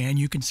to scan.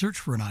 You can search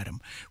for an item,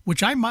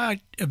 which I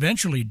might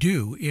eventually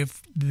do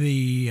if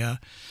the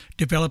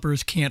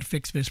developers can't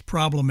fix this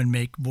problem and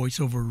make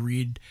VoiceOver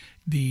read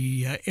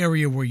the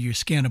area where you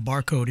scan a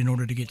barcode in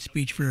order to get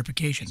speech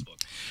verification.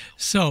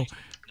 So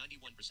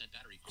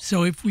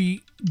if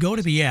we go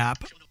to the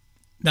app,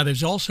 now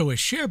there's also a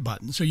share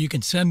button, so you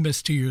can send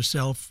this to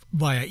yourself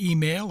via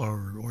email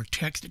or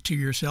text it to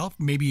yourself.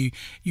 Maybe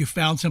you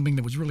found something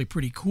that was really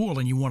pretty cool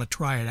and you want to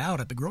try it out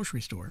at the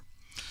grocery store.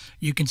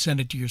 You can send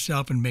it to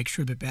yourself and make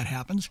sure that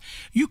happens.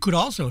 You could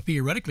also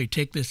theoretically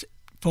take this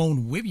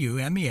phone with you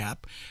and the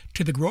app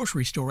to the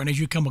grocery store, and as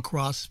you come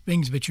across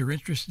things that you're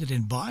interested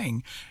in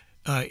buying,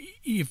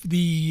 if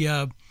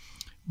the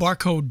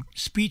barcode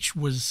speech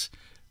was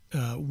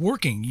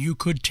working, you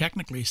could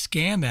technically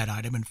scan that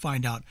item and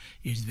find out,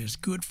 is this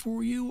good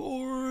for you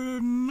or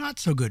not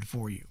so good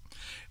for you?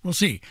 We'll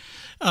see.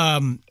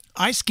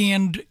 I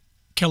scanned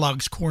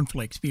Kellogg's Corn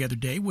Flakes the other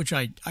day, which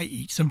I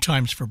eat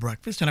sometimes for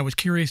breakfast, and I was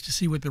curious to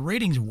see what the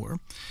ratings were.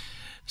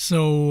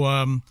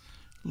 So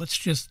let's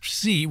just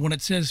see. When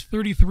it says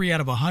 33 out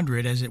of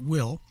 100, as it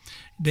will,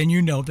 then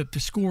you know that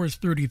the score is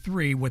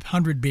 33, with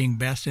 100 being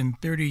best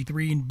and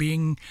 33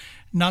 being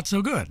not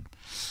so good.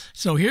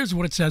 So here's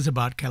what it says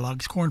about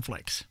Kellogg's Corn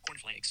Flakes. Corn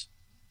Flakes.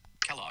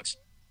 Kellogg's.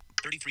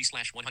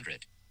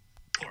 33/100.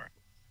 Poor.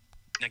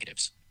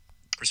 Negatives.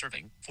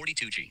 Preserving.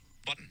 42G.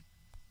 Button.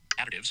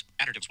 Additives.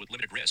 Additives with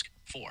limited risk.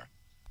 4.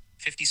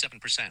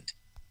 57%.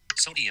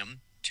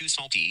 Sodium. Too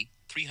salty.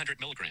 300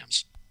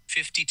 milligrams.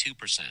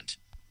 52%.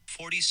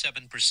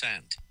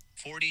 47%.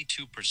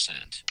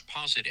 42%.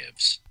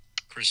 Positives.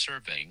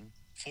 Preserving.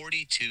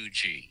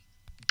 42G.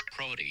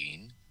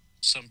 Protein.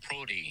 Some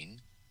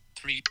protein.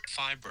 3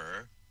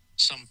 fiber.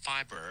 Some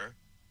fiber.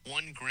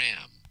 1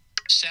 gram.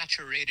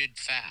 Saturated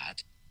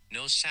fat.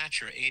 No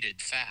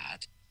saturated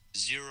fat.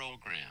 0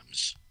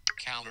 grams.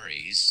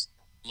 Calories.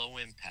 Low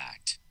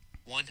impact.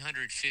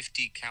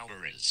 150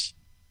 calories.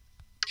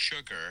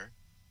 Sugar.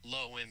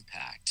 Low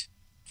impact.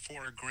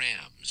 4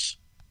 grams.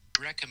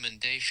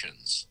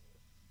 Recommendations.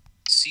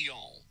 See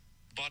all.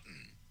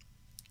 Button.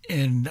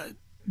 And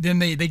then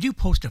they do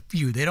post a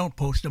few. They don't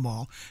post them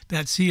all.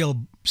 That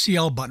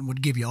CL button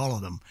would give you all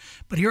of them.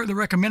 But here are the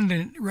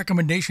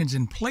recommendations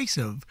in place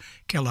of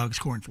Kellogg's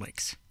Corn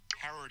Flakes.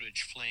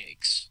 Heritage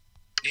Flakes.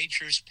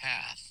 Nature's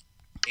Path.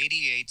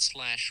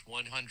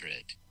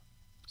 88/100.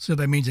 So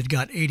that means it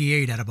got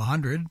 88 out of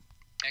 100.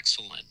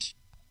 Excellent.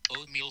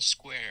 Oatmeal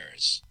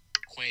Squares.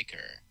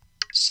 Quaker.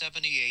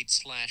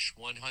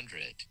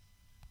 78/100.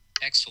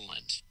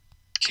 Excellent.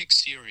 Kick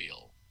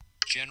Cereal.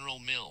 General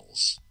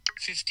Mills.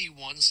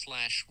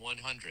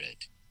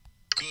 51/100.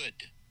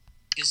 Good.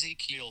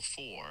 Ezekiel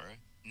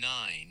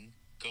 4:9.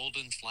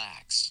 Golden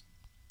Flax.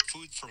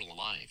 Food for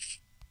Life.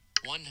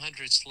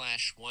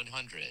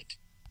 100/100.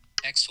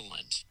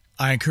 Excellent.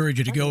 I encourage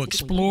you to go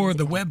explore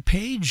the web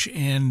page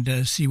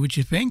and see what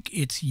you think.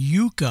 It's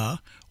Yuka,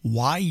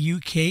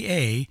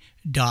 YUKA.io.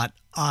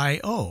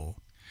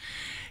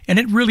 And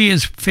it really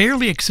is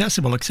fairly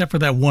accessible, except for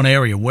that one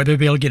area. Whether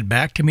they'll get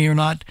back to me or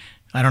not,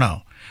 I don't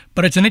know.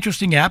 But it's an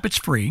interesting app. It's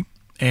free,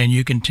 and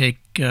you can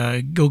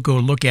go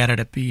look at it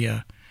at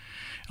the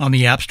on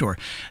the App Store.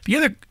 The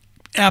other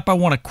app I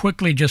want to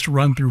quickly just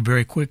run through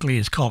very quickly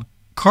is called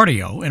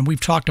Cardio, and we've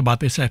talked about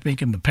this, I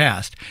think, in the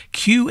past.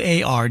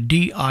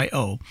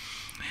 QARDIO.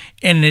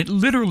 And it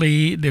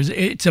literally,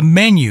 it's a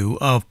menu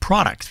of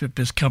products that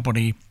this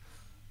company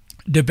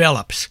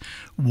develops.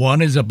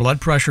 One is a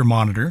blood pressure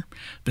monitor.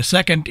 The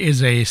second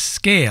is a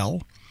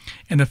scale.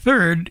 And the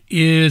third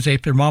is a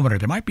thermometer.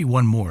 There might be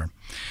one more.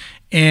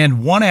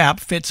 And one app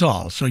fits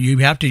all. So you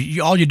have to,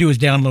 all you do is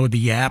download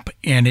the app,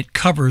 and it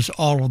covers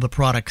all of the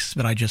products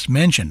that I just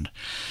mentioned.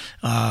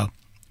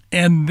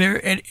 And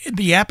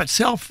the app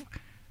itself,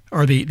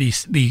 or the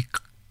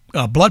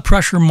blood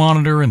pressure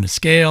monitor and the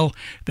scale,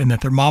 then the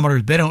thermometer,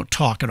 they don't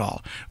talk at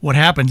all. What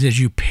happens is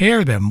you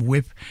pair them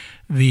with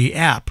the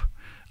app,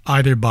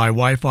 either by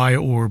Wi-Fi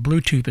or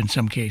Bluetooth in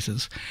some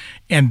cases,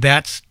 and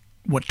that's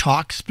what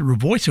talks through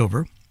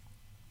VoiceOver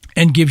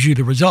and gives you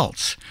the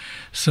results.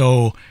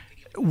 So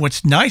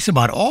what's nice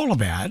about all of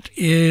that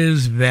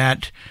is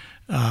that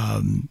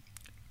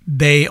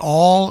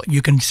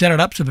you can set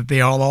it up so that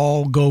they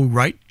all go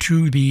right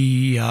to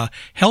the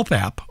health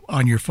app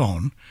on your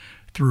phone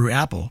through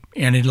Apple,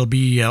 and it'll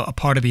be a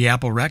part of the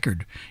Apple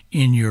record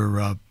in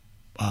your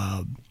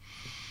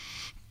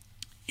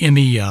in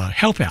the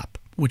health app,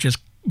 which is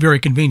very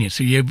convenient.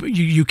 So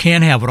you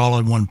can have it all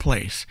in one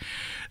place.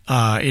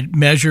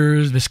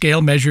 The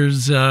scale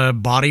measures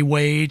body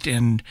weight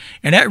and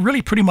that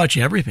really pretty much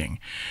everything.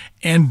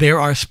 And there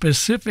are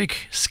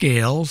specific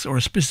scales, or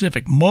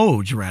specific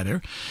modes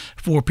rather,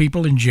 for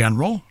people in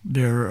general.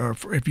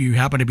 If you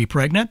happen to be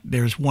pregnant,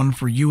 there's one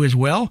for you as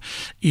well.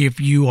 If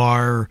you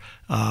are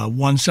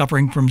one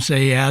suffering from,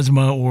 say,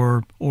 asthma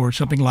or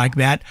something like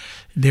that,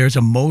 there's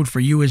a mode for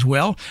you as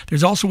well.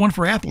 There's also one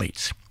for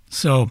athletes.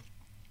 So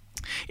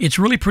it's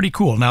really pretty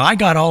cool. Now, I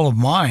got all of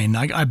mine.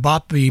 I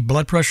bought the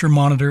blood pressure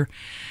monitor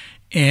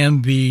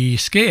and the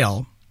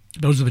scale.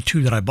 Those are the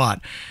two that I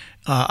bought.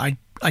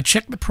 I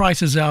checked the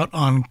prices out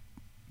on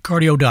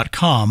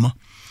cardio.com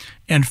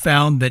and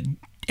found that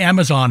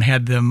Amazon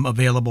had them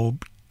available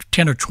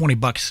 $10 or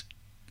 $20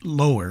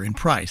 lower in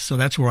price. So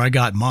that's where I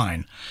got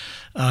mine.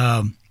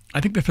 I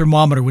think the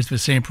thermometer was the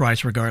same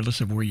price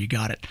regardless of where you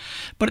got it.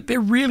 But they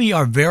really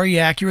are very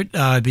accurate.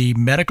 The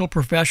medical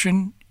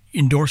profession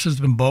endorses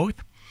them both.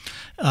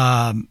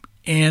 And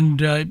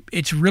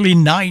it's really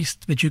nice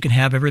that you can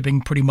have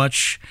everything pretty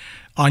much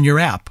on your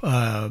app.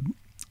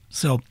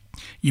 So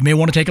you may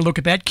want to take a look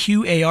at that,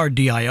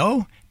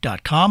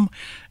 QARDIO.com,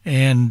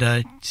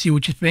 and see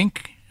what you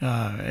think.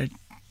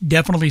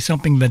 Definitely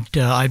something that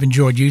I've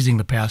enjoyed using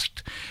the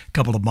past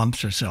couple of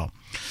months or so.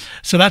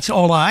 So that's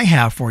all I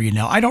have for you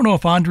now. I don't know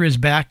if Andrea is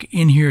back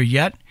in here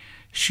yet.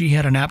 She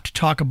had an app to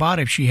talk about.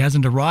 If she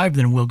hasn't arrived,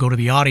 then we'll go to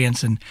the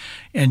audience and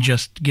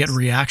just get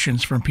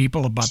reactions from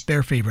people about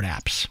their favorite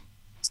apps.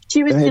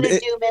 She was Hey, going to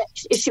it-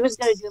 do she was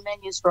going to do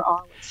menus for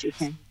all if she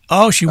can.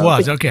 Oh, she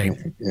was. Okay.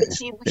 Okay.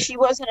 But she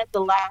wasn't at the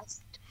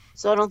last,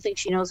 so I don't think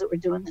she knows that we're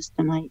doing this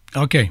tonight.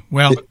 Okay.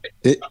 Well,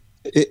 It,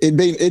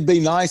 it'd be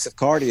nice if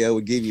cardio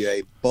would give you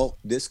a bulk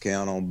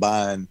discount on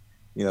buying,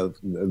 you know,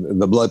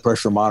 the blood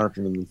pressure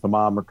monitor and the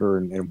thermometer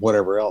and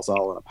whatever else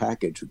all in a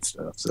package and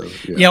stuff. So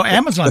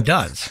Amazon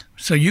does.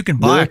 So you can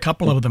buy Yeah. a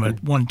couple of them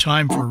at one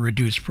time for a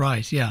reduced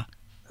price. Yeah.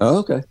 Oh,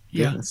 okay.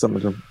 Yeah. That's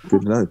something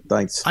good to know.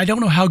 Thanks. I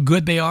don't know how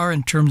good they are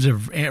in terms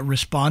of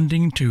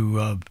responding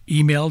to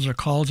emails or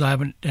calls. I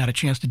haven't had a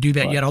chance to do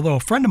that yet. Although a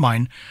friend of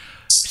mine,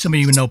 some of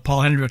you know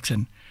Paul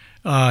Hendrickson,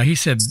 he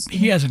said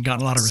he hasn't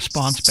gotten a lot of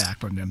response back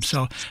from them.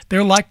 So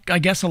they're like, I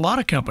guess, a lot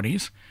of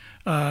companies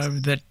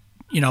that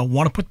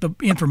want to put the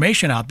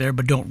information out there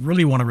but don't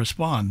really want to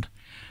respond.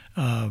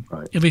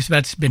 Right. At least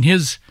that's been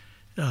his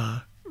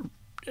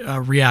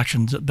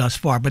reactions thus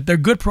far. But they're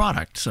good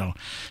products. So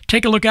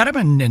take a look at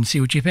them and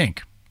see what you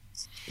think.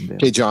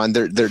 Hey, John,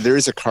 there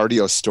is a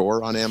cardio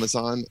store on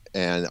Amazon,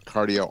 and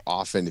cardio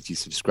often, if you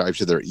subscribe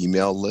to their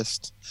email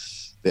list,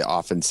 they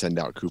often send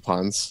out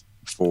coupons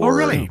for,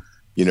 20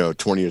 or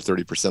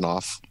 30%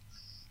 off.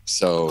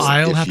 So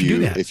I'll have to do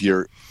that. If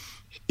you're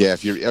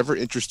ever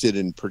interested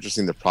in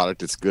purchasing the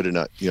product, it's good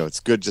enough. It's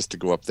good just to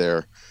go up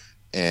there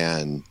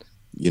and,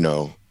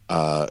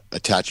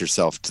 attach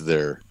yourself to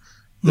their,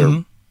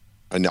 Mhm.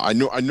 I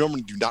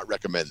normally do not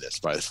recommend this,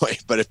 by the way,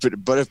 but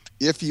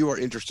if you are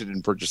interested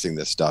in purchasing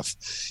this stuff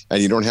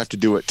and you don't have to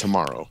do it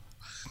tomorrow,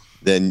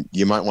 then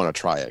you might want to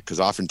try it, because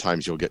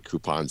oftentimes you'll get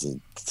coupons and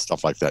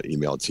stuff like that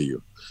emailed to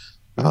you.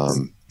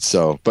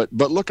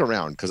 But look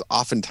around, because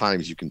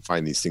oftentimes you can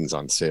find these things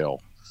on sale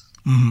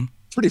Mhm.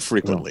 pretty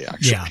frequently,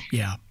 actually.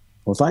 Yeah.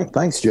 Well,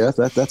 thanks, Jeff.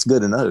 That's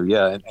good to know.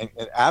 Yeah, and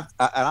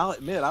I'll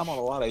admit I'm on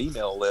a lot of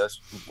email lists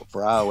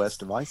for iOS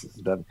devices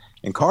and stuff.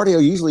 And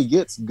cardio usually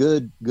gets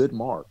good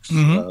marks.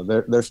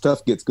 Mhm. Their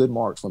stuff gets good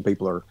marks when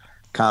people are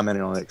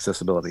commenting on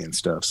accessibility and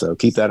stuff. So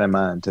keep that in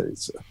mind too.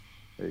 So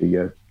there you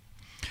go.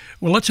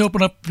 Well, let's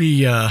open up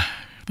the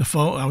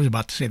phone. I was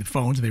about to say the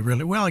phones.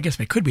 I guess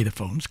they could be the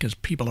phones because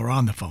people are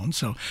on the phone.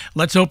 So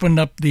let's open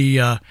up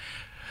the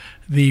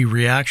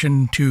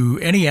reaction to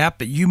any app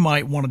that you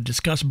might want to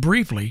discuss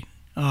briefly,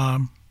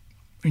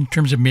 in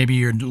terms of maybe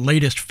your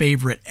latest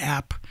favorite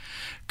app,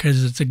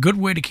 because it's a good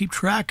way to keep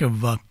track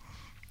of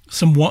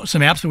some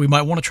apps that we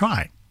might want to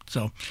try.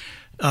 So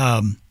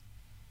I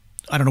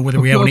don't know whether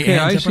we have any Okay,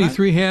 hands I up or see not.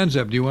 3 hands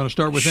up. Do you want to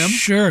start with them?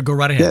 Sure, go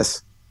right ahead.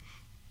 Yes.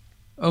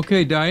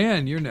 Okay,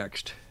 Diane, you're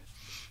next.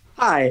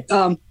 Hi.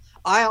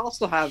 I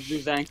also have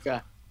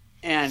Zuzanka,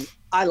 and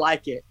I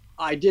like it.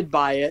 I did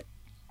buy it.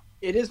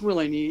 It is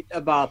really neat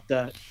about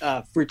the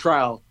free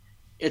trial.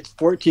 It's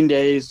 14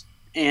 days,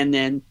 and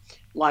then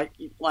like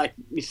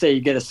you say,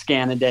 you get a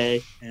scan a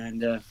day.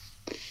 And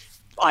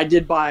I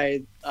did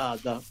buy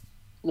the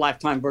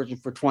lifetime version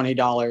for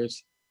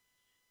 $20.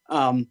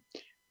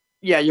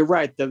 Yeah, you're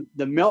right.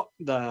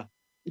 The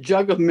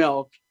jug of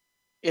milk,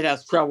 it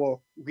has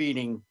trouble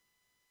reading.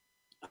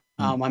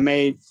 I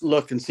may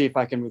look and see if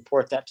I can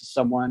report that to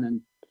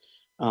someone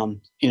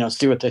and,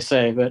 see what they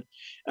say. But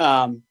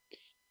one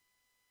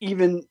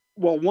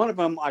of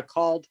them I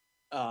called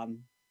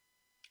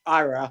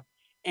Ira,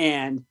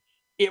 and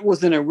it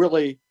was in a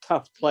really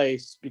tough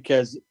place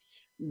because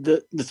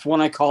this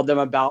one I called them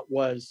about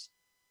was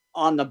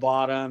on the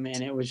bottom,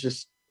 and it was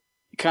just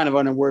kind of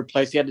in a weird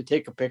place. You had to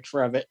take a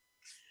picture of it.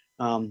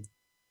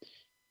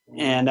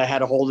 And I had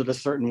to hold it a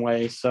certain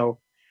way. So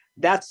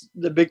that's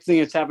the big thing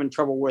it's having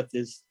trouble with,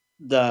 is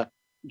the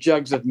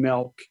jugs of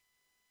milk.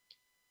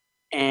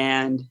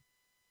 And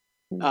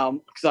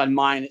because on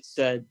mine it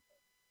said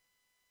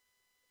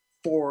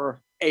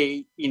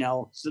 4-8,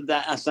 so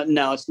that I said,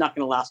 no, it's not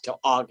going to last till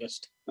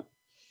August.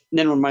 And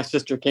then when my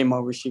sister came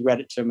over, she read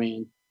it to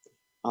me,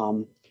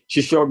 and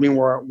she showed me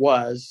where it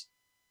was,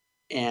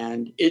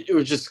 and it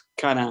was just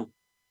kind of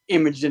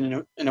imaged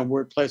in a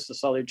weird place,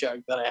 this other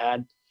jug that I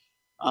had.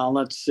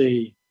 Let's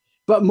see.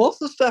 But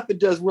most of the stuff it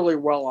does really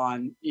well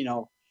on,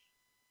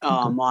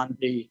 on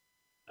the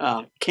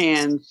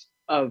cans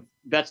of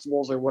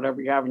vegetables or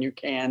whatever you have in your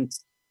can,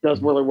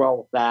 does really well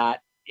with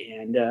that.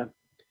 And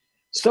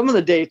some of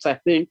the dates, I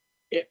think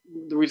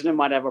the reason it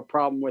might have a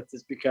problem with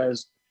is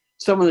because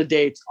some of the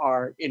dates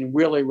are in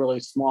really, really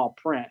small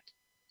print.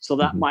 So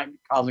that might be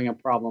causing a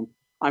problem.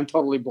 I'm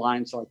totally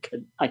blind, so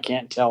I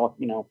can't tell,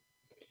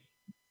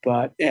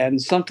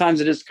 and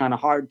sometimes it is kind of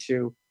hard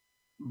to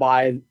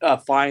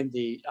find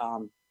the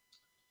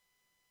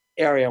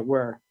area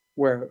where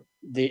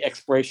the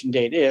expiration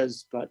date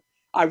is. But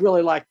I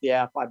really like the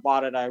app. I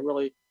bought it. I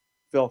really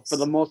feel for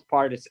the most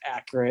part it's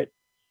accurate.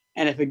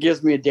 And if it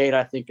gives me a date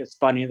I think it's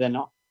funny, then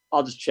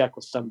I'll just check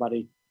with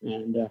somebody.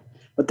 And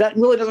but that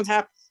really doesn't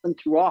happen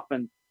too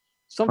often.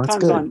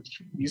 Sometimes on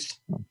cheese,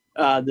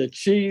 the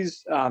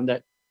cheese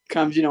that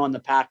comes, in the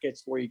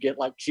packets where you get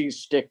like cheese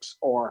sticks,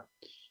 or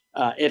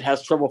it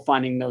has trouble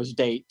finding those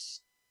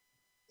dates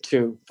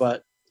too.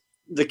 But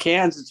the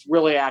cans, it's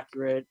really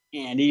accurate,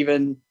 and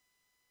even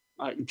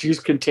juice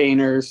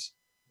containers,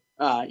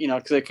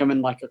 because they come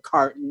in like a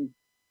carton.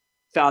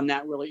 found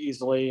that really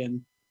easily.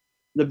 And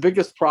the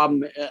biggest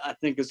problem, I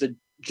think, is the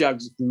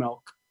jugs of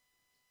milk.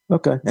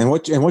 Okay. And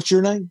what's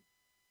your name?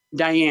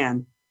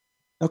 Diane.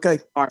 Okay.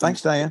 Martin.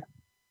 Thanks, Diane.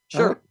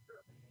 Sure. All right.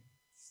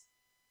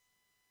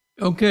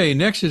 Okay,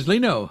 next is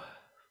Lino.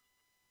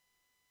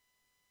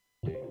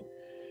 Hey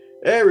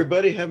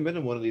everybody, haven't been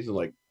in one of these in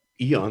like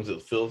eons,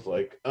 it feels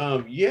like.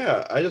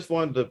 Yeah, I just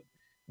wanted to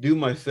do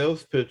my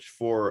sales pitch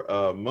for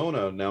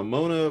Mona. Now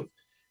Mona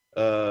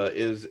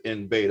is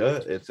in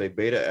beta. It's a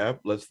beta app.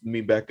 Let's me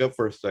back up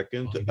for a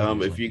second.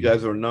 If you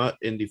guys are not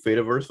in the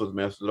Fediverse with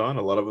Mastodon,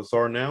 a lot of us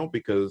are now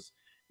because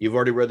you've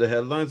already read the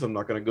headlines. I'm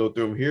not going to go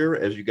through them here.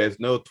 As you guys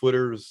know,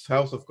 Twitter's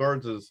house of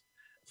cards is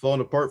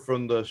falling apart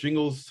from the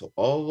shingles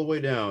all the way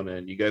down,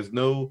 and you guys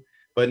know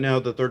by now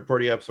the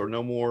third-party apps are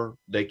no more.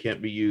 They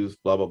can't be used,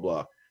 blah blah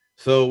blah.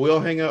 So we all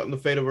hang out in the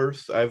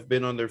Fediverse. I've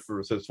been on there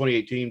since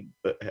 2018,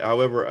 but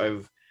however,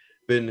 I've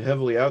been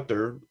heavily out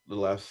there the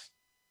last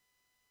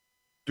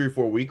 3 or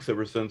 4 weeks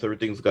ever since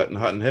everything's gotten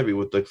hot and heavy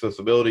with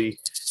accessibility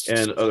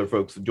and other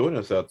folks join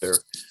us out there.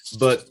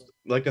 But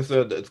like I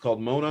said, it's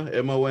called Mona,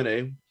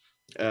 M-O-N-A.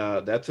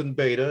 That's in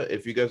beta.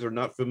 If you guys are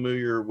not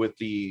familiar with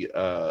the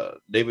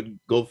David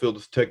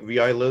Goldfield's Tech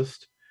VI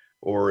list,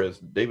 or as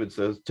David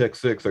says, Tech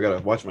 6, I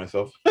gotta watch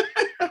myself.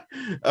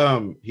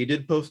 He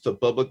did post a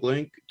public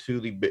link to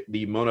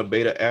the Mona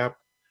beta app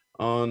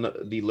on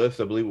the list.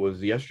 I believe it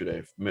was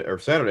yesterday or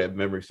Saturday, if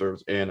memory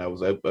serves, and I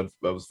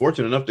was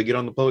fortunate enough to get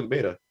on the public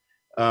beta.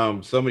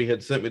 Somebody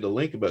had sent me the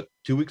link about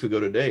 2 weeks ago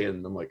today,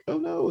 and I'm like, oh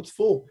no, it's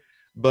full.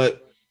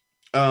 But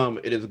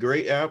it is a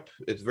great app.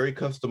 It's very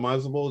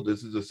customizable.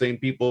 This is the same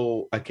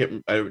people. I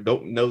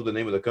don't know the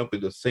name of the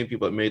company. The same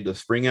people that made the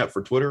Spring app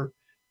for Twitter,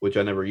 which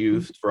I never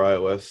used for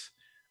iOS.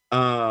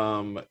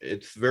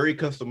 It's very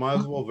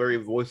customizable, very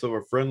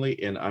voiceover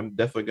friendly, and I'm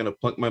definitely going to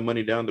plunk my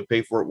money down to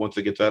pay for it once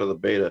it gets out of the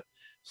beta.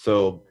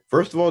 So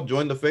first of all,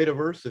 join the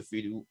Fediverse if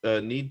you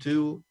need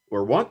to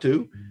or want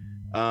to.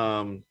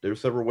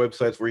 There's several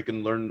websites where you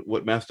can learn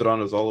what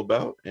Mastodon is all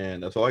about,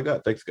 and that's all I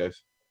got. Thanks,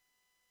 guys.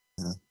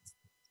 I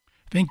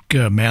think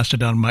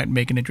Mastodon might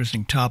make an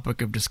interesting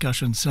topic of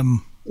discussion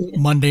some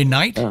Monday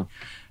night. Oh,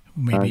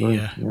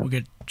 Maybe we'll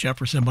get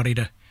Jeff or somebody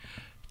to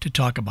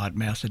talk about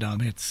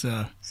Mastodon. It's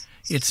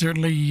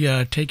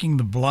certainly taking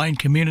the blind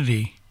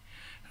community,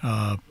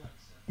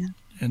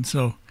 and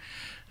so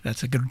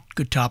that's a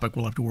good topic.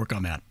 We'll have to work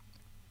on that.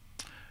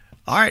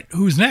 All right,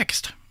 who's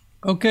next?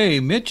 Okay,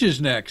 Mitch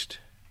is next.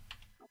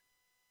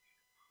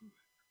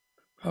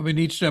 Probably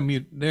needs to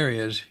unmute. There he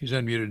is. He's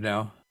unmuted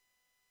now.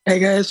 Hey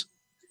guys.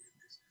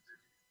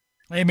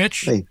 Hey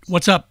Mitch. Hey.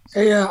 What's up?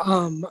 Hey,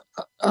 I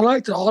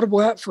like the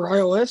Audible app for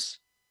iOS.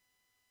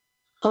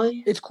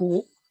 It's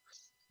cool.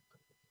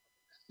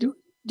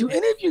 Do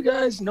any of you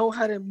guys know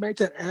how to make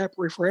that app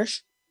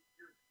refresh?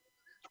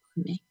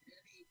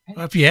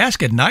 Well, if you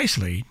ask it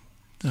nicely.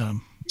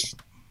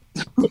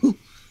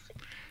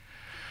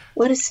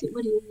 What do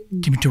you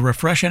mean? To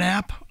refresh an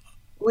app?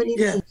 What do you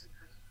mean?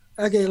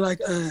 Okay, like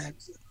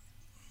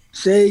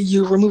say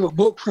you remove a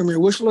book from your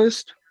wish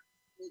list,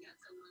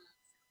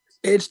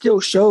 it still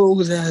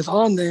shows as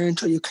on there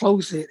until you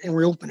close it and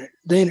reopen it.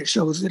 Then it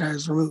shows it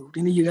as removed.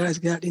 Any of you guys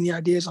got any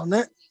ideas on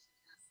that?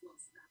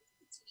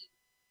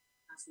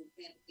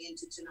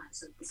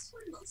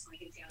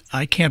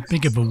 I can't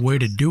think of a way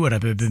to do it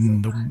other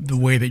than the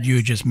way that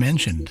you just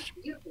mentioned.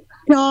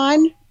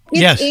 John,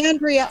 it's Yes.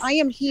 Andrea. I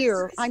am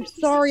here. I'm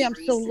sorry I'm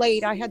so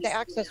late. I had the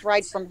access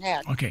right from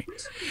heck. Okay.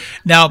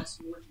 Now,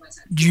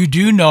 you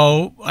do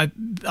know,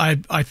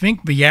 I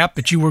think the app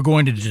that you were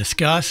going to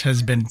discuss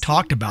has been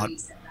talked about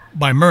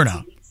by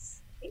Myrna.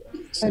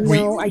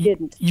 No, I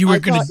didn't. You were I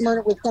gonna- thought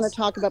Myrna was going to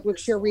talk about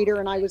Bookshare Reader,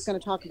 and I was going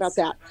to talk about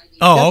that.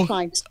 Oh, That's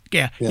fine.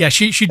 Yeah,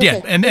 she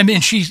did, Okay.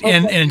 and she's Okay.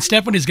 and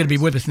Stephanie's going to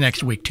be with us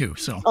next week too.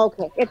 So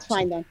Okay, it's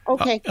fine then.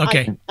 Okay.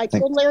 okay. I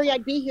told Larry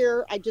I'd be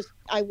here.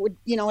 I would,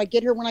 I'd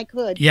get here when I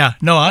could. Yeah,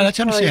 no, that's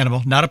sorry.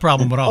 understandable. Not a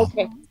problem at all.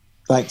 Okay.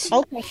 Thanks.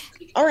 Okay.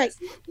 All right.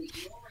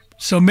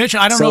 So, Mitch,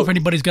 I don't know So- if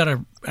anybody's got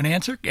an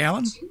answer.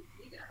 Alan?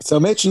 So,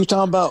 Mitch, you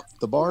talking about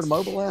the Bard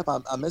mobile app?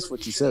 I missed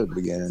what you said at the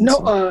beginning. No,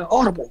 So-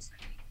 Audible.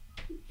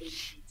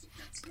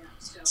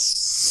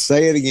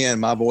 Say it again.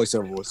 My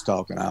voiceover was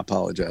talking. I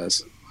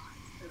apologize.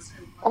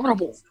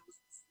 Audible.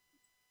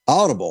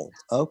 Audible.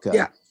 Okay.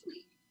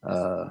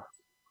 Yeah.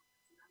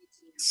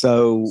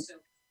 So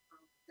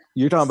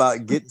you're talking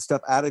about getting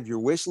stuff out of your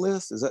wish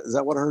list? Is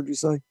that what I heard you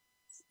say?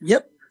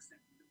 Yep.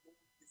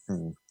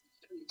 I'm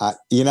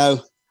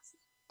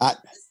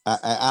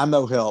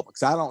no help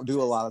because I don't do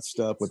a lot of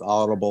stuff with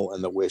Audible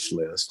and the wish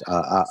list.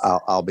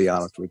 I'll be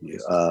honest with you.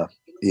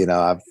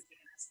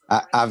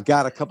 I've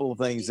got a couple of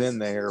things in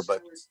there,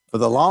 but for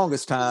the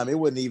longest time, it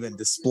wouldn't even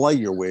display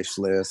your wish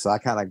list. So I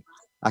kind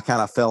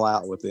of fell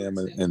out with them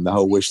and the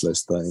whole wish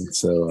list thing.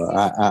 So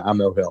I'm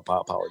no help. I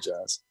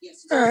apologize.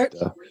 All right.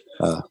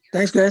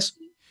 Thanks, guys.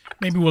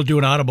 Maybe we'll do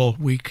an Audible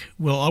week.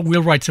 We'll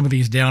write some of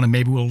these down, and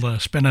maybe we'll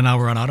spend an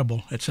hour on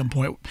Audible at some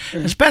point,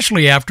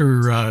 especially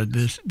after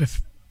the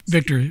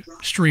Victor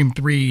Stream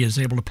 3 is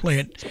able to play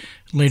it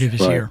later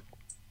this year.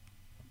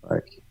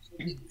 Right.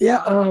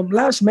 Yeah,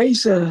 Last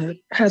Mesa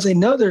has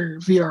another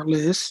VR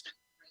list.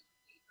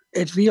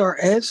 It's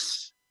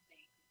VRS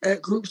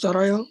at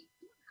groups.io.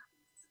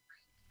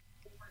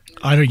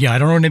 I don't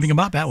know anything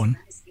about that one.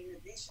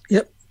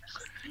 Yep.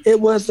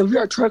 It was the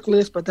VR truck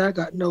list, but that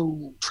got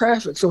no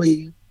traffic, so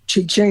he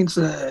changed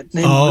the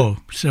name. Oh,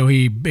 so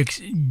he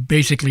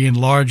basically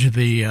enlarged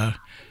the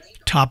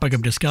topic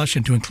of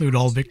discussion to include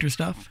all Victor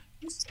stuff?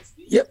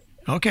 Yep.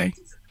 Okay.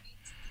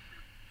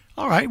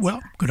 All right.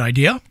 Well, good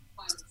idea.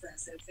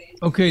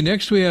 Okay,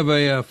 next we have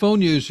a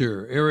phone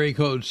user, area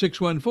code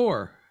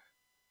 614.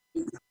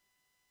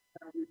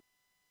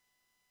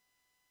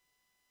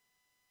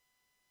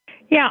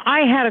 Yeah,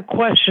 I had a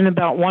question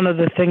about one of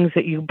the things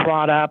that you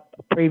brought up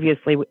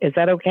previously. Is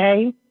that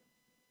okay?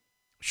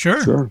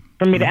 Sure.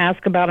 For me to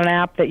ask about an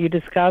app that you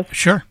discussed?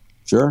 Sure.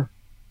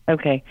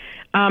 Okay.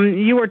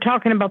 You were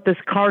talking about this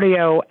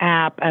cardio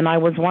app, and I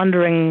was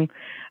wondering,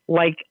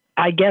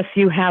 I guess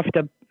you have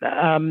to,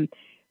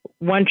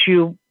 once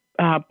you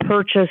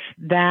purchase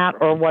that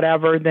or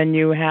whatever, then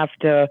you have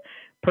to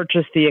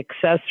purchase the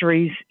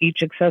accessories,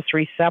 each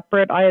accessory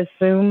separate, I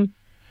assume,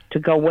 to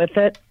go with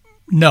it?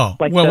 No.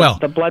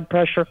 The blood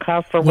pressure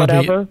cuff or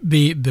whatever?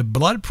 The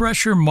blood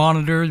pressure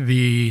monitor,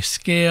 the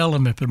scale,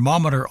 and the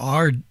thermometer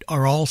are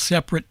all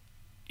separate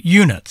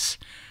units.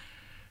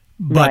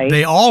 But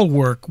they all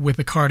work with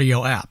the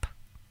cardio app.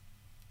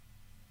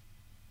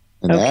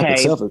 And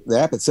the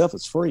app itself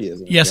is free,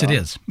 isn't it? Yes, it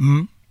is.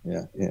 Mm-hmm.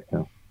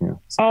 Yeah.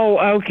 Oh,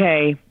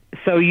 okay.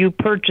 So you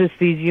purchase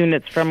these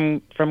units from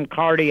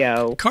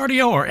Cardio.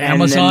 Cardio or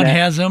Amazon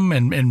has them,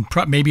 and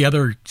maybe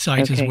other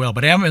sites as well.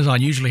 But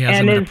Amazon usually has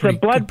them at a pretty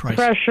good price.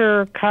 And is the blood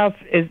pressure cuff,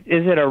 is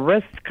it a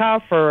wrist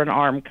cuff or an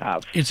arm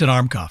cuff? It's an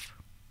arm cuff.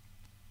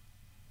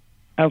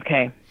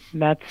 Okay.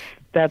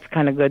 That's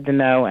kind of good to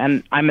know.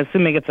 And I'm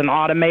assuming it's an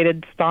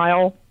automated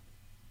style?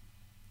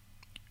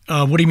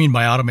 What do you mean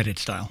by automated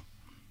style?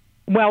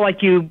 Well,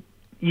 like you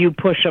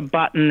push a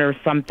button or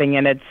something,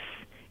 and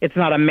it's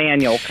not a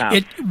manual cuff.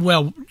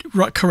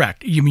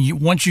 Correct. You mean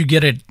once you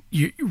get it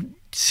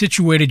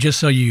situated, just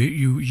so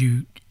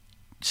you're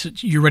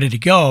ready to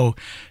go,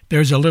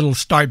 there's a little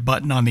start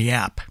button on the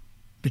app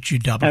that you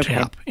double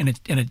tap, and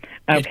it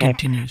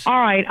continues. All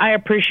right, I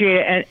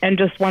appreciate it. And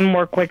just one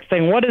more quick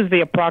thing: what is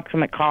the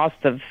approximate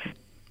cost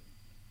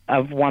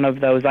of one of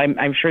those?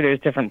 I'm sure there's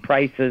different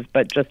prices,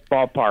 but just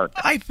ballpark.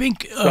 I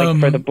think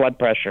for the blood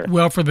pressure.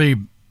 Well, for the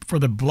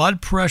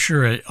blood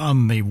pressure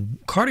on the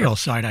cardio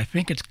side, I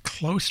think it's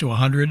close to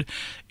 100.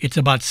 It's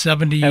about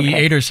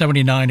 78 or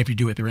 79 if you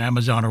do it through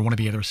Amazon or one of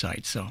the other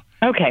sites. So.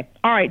 Okay.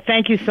 All right.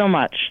 Thank you so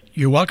much.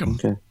 You're welcome.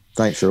 Okay.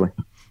 Thanks, Shirley.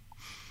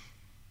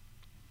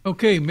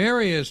 Okay,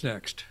 Mary is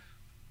next.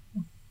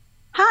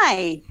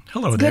 Hi.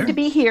 Hello it's there. Good to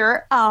be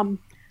here. I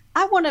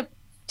want to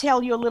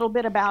tell you a little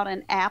bit about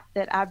an app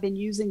that I've been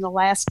using the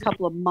last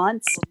couple of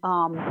months.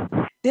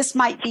 This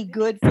might be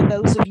good for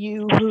those of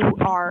you who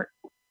are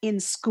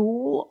in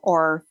school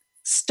or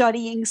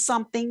studying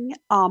something.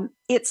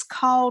 It's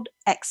called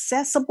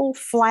Accessible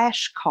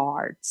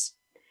Flashcards.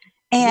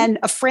 And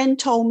a friend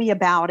told me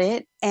about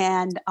it,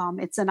 and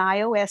it's an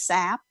iOS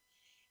app.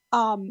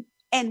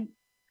 And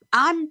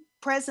I'm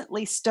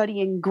presently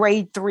studying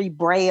grade 3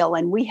 Braille,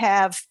 and we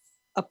have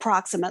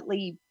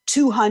approximately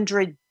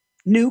 200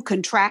 new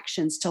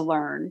contractions to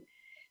learn.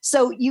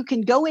 So you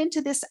can go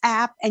into this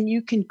app and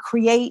you can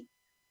create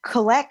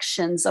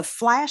collections of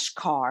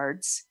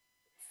flashcards.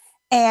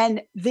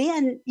 And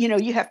then,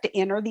 you have to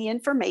enter the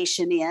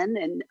information in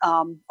and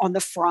on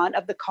the front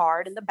of the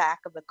card and the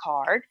back of the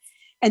card.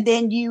 And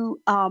then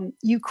you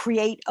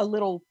create a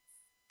little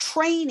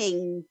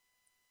training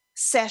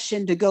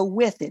session to go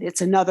with it.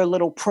 It's another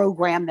little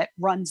program that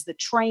runs the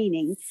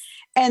training.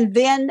 And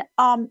then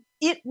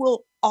it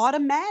will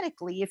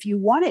automatically, if you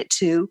want it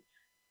to,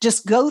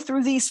 just go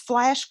through these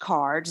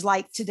flashcards.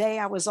 Like today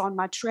I was on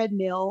my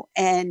treadmill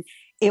and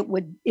it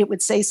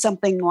would say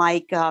something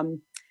like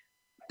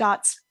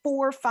dots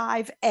 4,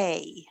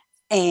 5A.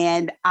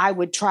 And I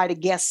would try to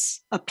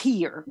guess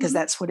appear, because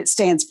that's what it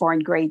stands for in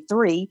grade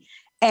 3.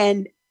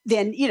 And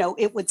then,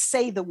 it would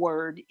say the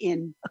word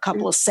in a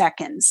couple of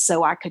seconds.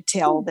 So I could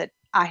tell that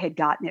I had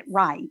gotten it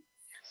right.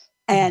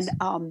 And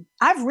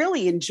I've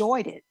really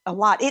enjoyed it a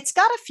lot. It's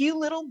got a few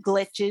little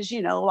glitches,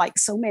 like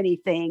so many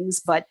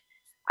things, but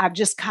I've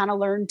just kind of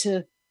learned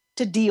to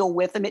deal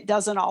with them. It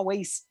doesn't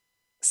always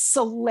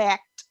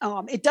select.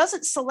 It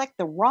doesn't select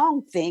the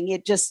wrong thing.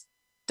 It just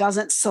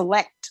doesn't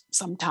select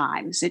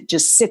sometimes. It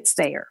just sits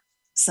there.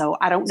 So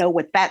I don't know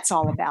what that's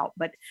all about,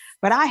 but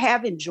I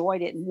have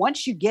enjoyed it. And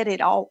once you get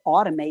it all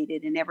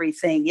automated and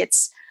everything, it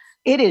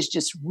is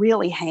just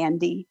really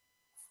handy.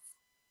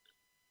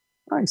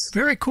 Nice.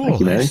 Very cool.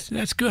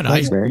 That's good.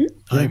 Thanks, Mary.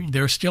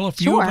 There's still a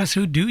few of us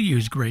who do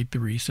use grade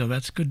 3, so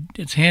that's good.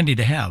 It's handy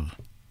to have.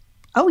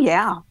 Oh,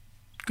 yeah.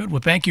 Good.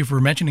 Well, thank you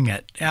for mentioning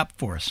that app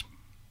for us.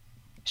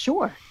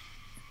 Sure.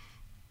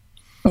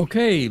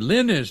 Okay,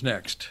 Lynn is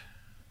next.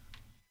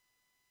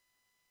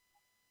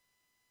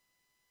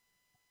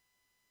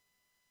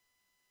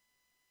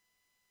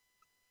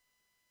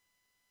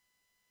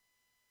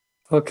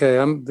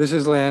 Okay, this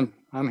is Lynn.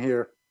 I'm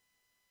here.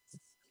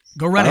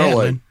 Go right ahead,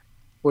 Lynn.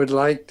 Would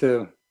like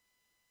to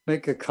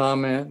make a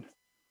comment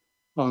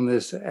on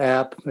this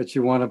app that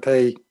you want to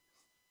pay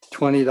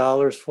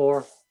 $20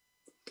 for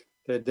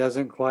that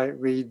doesn't quite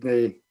read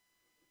the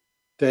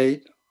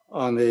date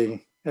on the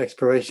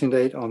expiration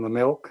date on the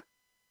milk.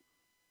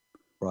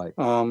 Right.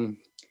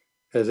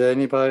 Has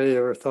anybody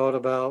ever thought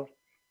about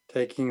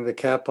taking the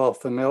cap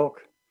off the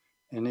milk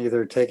and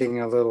either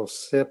taking a little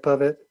sip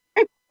of it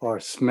or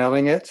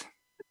smelling it?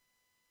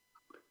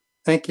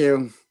 Thank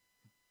you.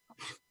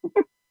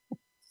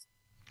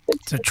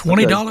 It's a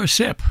 $20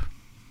 sip.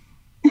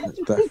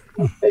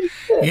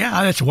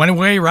 Yeah, that's one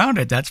way around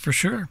it. That's for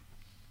sure.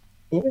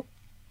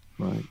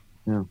 Right.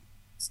 Yeah.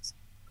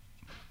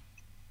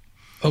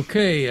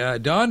 Okay,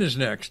 Don is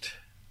next.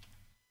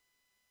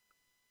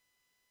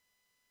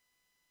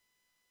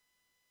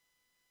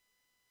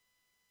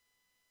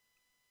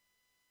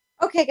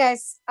 Okay,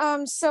 guys.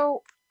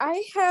 So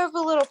I have a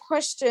little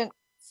question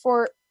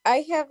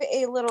I have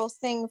a little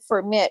thing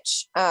for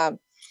Mitch.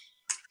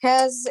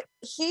 Has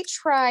he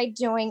tried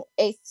doing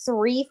a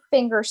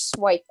 3-finger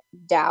swipe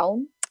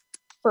down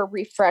for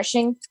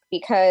refreshing?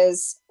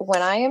 Because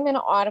when I am in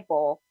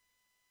Audible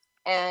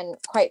and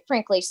quite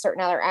frankly,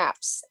 certain other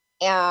apps,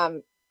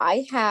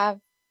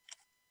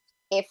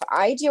 if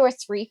I do a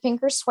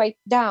 3-finger swipe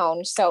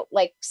down, so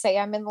like say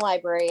I'm in the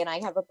library and I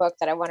have a book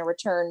that I want to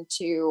return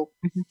to,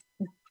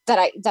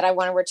 that I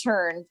want to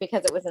return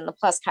because it was in the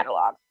Plus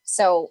catalog.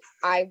 So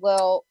I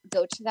will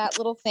go to that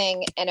little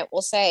thing and it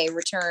will say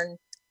return,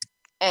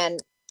 and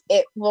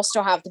it will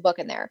still have the book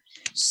in there.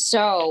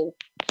 So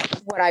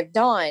what I've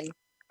done,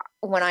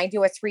 when I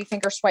do a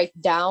 3-finger swipe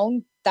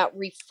down, that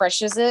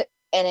refreshes it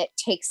and it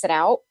takes it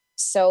out.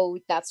 So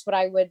that's what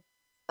I would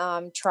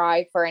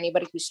try for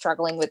anybody who's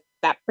struggling with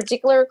that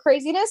particular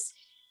craziness.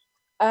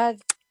 Kind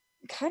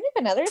of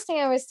another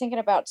thing I was thinking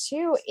about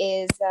too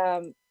is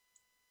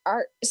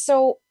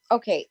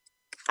okay,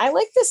 I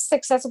like this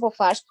accessible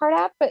flashcard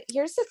app, but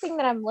here's the thing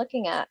that I'm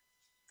looking at.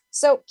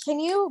 So can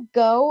you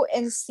go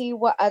and see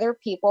what other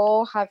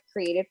people have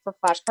created for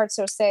flashcards?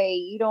 So say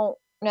you don't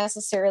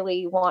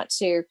necessarily want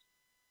to,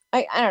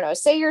 I don't know,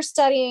 say you're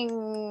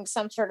studying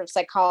some sort of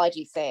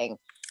psychology thing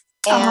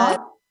and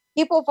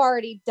people have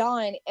already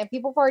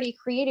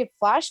created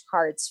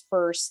flashcards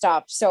for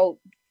stuff. So,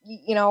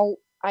 you know,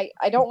 I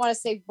don't want to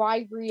say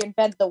why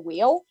reinvent the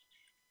wheel.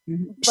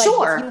 But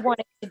sure. If you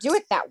wanted to do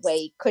it that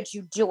way, could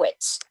you do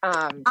it?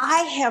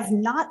 I have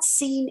not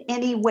seen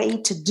any way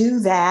to do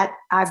that.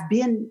 I've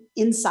been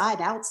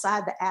inside,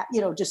 outside the app,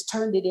 just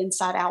turned it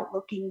inside out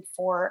looking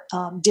for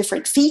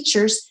different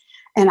features.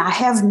 And I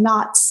have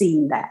not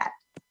seen that.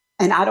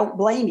 And I don't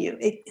blame you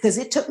because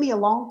it took me a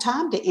long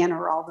time to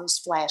enter all those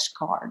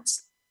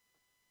flashcards.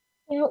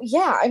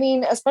 Yeah. I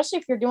mean, especially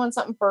if you're doing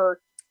something for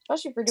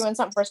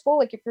school,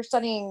 like if you're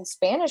studying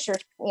Spanish or,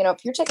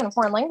 if you're taking a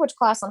foreign language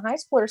class in high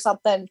school or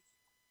something,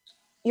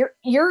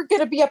 you're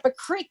going to be up a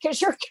creek because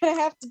you're going to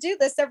have to do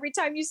this every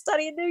time you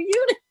study a new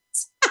unit.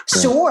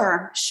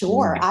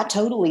 Sure. I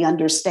totally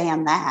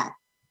understand that.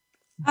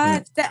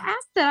 The app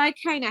that I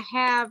kind of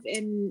have,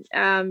 and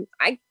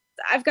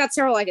I've got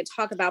several I could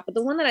talk about, but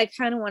the one that I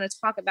kind of want to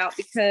talk about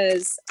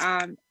because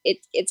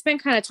it's been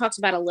kind of talked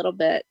about a little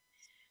bit,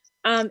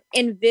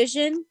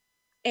 Envision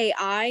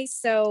AI.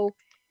 So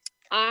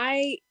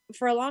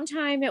for a long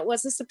time, it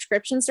was a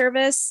subscription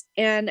service,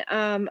 and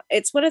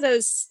it's one of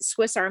those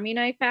Swiss Army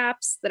knife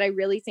apps that I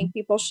really think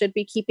people should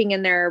be keeping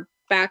in their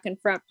back and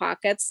front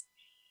pockets.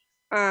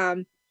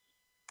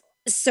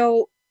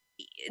 So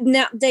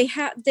now they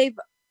have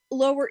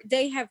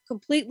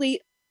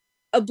completely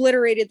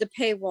obliterated the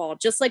paywall,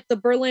 just like the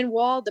Berlin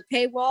Wall. The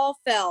paywall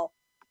fell.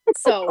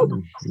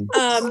 So,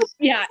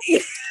 yeah,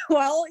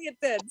 well, it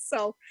did.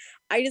 So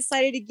I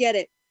decided to get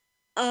it.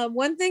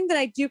 One thing that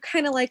I do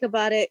kind of like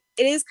about it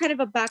is kind of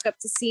a backup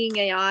to Seeing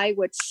AI,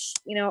 which,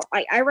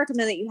 I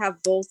recommend that you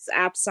have both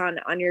apps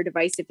on your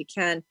device if you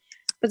can.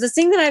 But the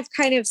thing that I've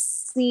kind of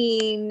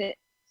seen,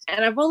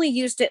 and I've only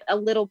used it a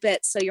little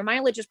bit, so your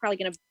mileage is probably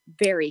going to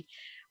vary.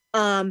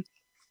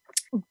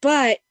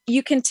 But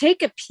you can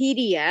take a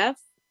PDF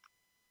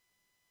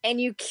and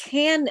you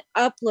can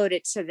upload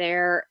it to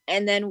there.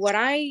 And then what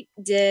I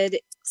did,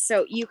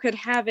 so you could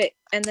have it,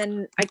 and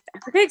then I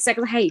forget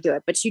exactly how you do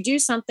it, but you do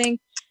something,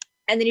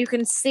 and then you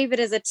can save it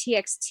as a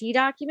TXT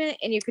document,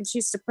 and you can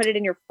choose to put it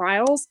in your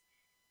files.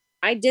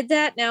 I did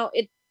that. Now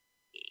it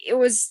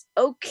was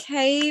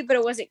okay, but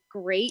it wasn't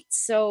great.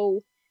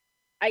 So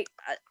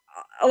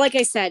like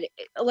I said,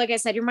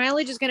 your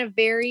mileage is going to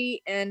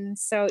vary. And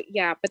so,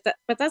 yeah,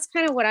 but that's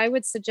kind of what I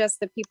would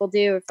suggest that people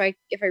do. If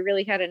I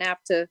really had an app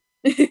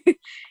if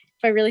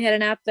I really had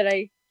an app that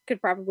I could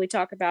probably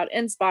talk about,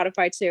 and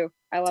Spotify too.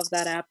 I love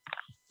that app.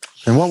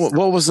 And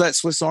what was that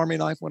Swiss Army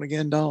knife one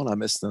again, Dawn? I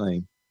missed the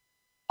name.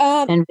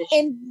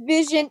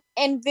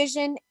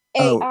 Envision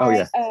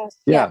AI.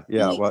 Yeah.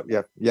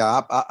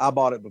 I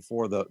bought it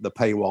before the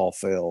paywall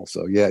fell.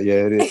 So yeah,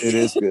 it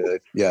is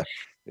good. Yeah.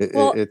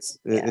 it's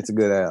a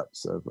good app.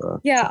 So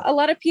a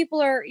lot of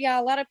people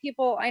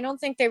I don't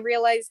think they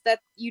realize that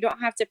you don't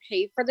have to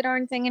pay for the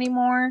darn thing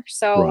anymore.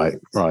 So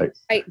right.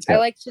 I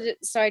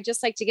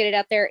just like to get it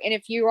out there. And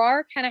if you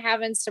are kind of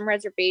having some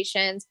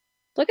reservations,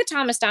 look at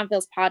Thomas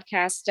Donfield's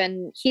podcast,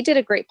 and he did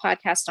a great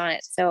podcast on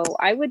it. So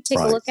I would take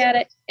a look at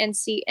it and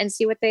see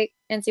what they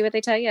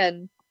tell you.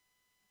 And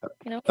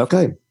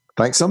Okay.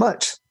 Thanks so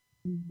much.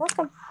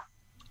 Welcome.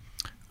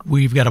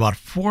 We've got about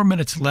 4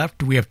 minutes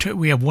left. We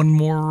have one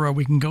more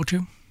we can go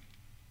to.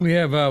 We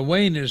have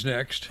Wayne is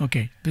next.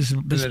 Okay, this is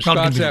probably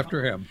Scott's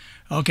after him.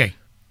 Okay.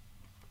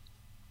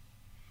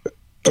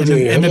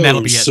 Okay, and then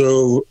that'll be it.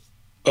 So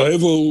I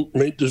will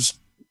make this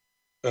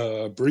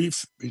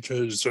brief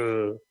because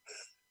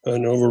I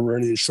know we're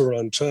running short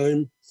on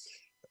time.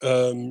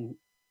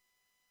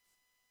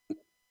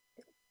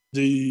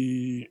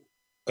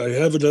 I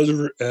have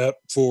another app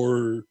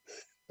for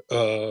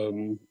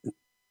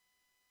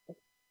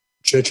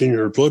checking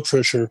your blood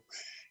pressure,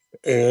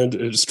 and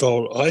it's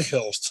called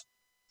iHealth.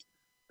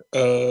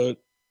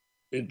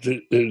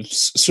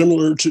 It's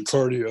similar to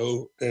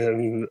cardio,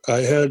 and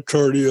I had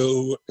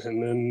cardio,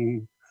 and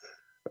then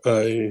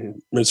I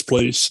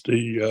misplaced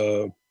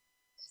the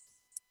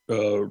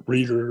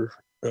reader,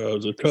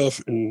 the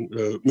cuff, and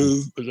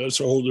move, but that's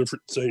a whole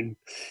different thing.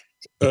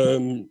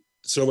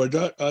 So I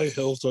got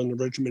iHealth on the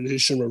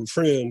recommendation of a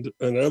friend,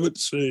 and I would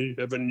say,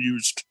 having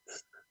used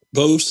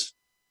both,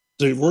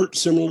 they work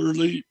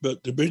similarly,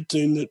 but the big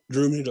thing that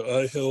drew me to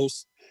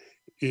iHealth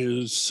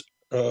is,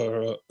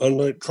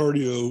 unlike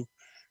cardio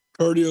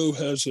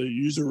has a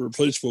user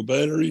replaceable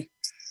battery.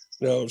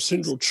 Now, a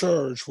single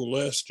charge will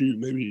last you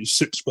maybe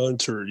 6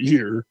 months or a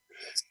year,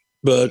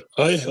 but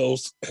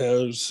iHealth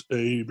has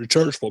a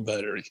rechargeable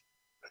battery.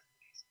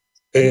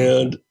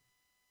 And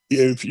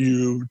if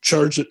you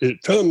charge it,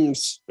 it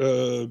comes,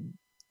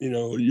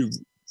 you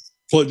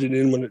plug it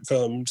in when it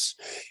comes,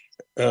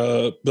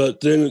 but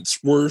then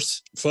it's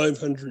worth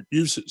 500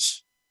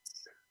 uses,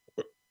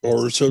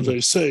 or so they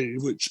say,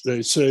 which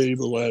they say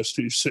will last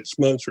you 6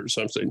 months or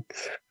something.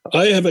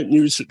 I haven't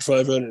used it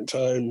 500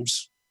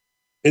 times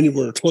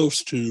anywhere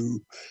close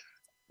to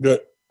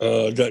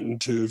gotten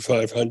to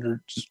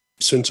 500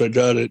 since I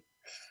got it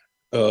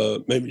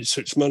maybe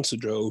 6 months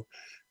ago.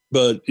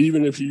 But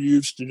even if you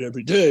used it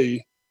every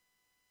day,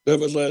 that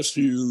would last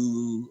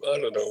you, I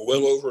don't know,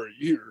 well over a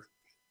year.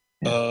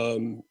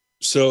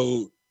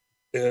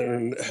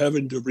 And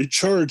having to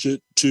recharge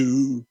it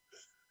to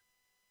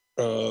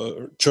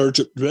charge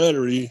up the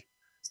battery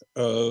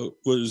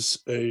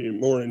was a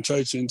more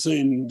enticing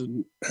thing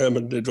than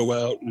having to go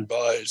out and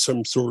buy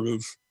some sort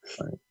of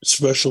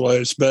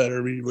specialized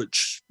battery,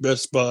 which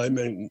Best Buy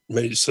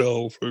may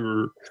sell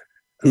for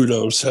who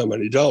knows how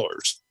many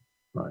dollars.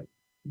 Right.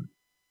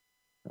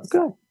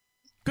 Okay.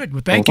 Good.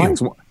 Well, thank you.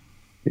 Thanks.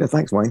 Yeah,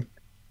 thanks, Wayne.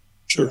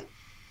 Sure.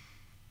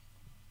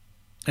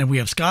 And we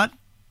have Scott.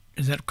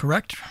 Is that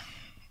correct?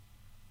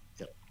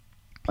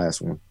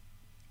 Last one.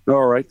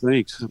 All right,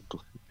 thanks.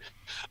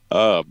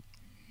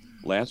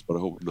 Last but I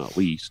hope not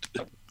least,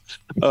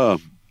 I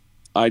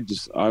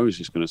was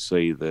just going to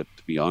say that,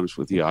 to be honest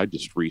with you, I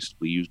just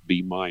recently used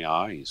Be My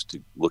Eyes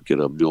to look at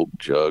a milk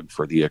jug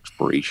for the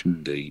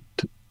expiration date.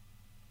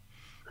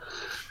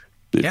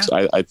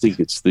 I think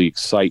it's the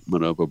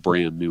excitement of a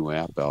brand new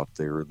app out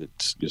there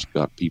that's just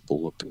got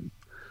people looking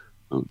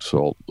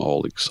so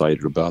all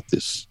excited about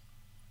this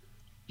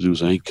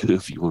Zuzanka,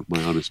 if you want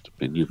my honest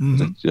opinion.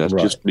 Mm-hmm. That's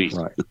just me.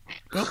 Right.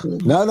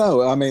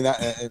 No. I mean,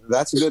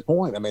 that's a good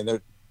point. I mean,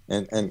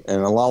 and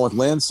along with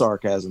Lynn's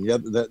sarcasm,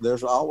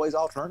 there's always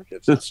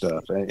alternatives and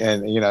stuff,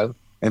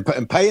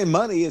 and paying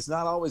money is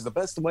not always the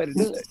best way to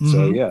do it. Mm-hmm.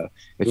 So yeah,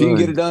 if you can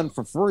get it done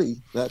for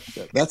free,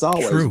 that's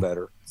always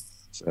better.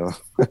 So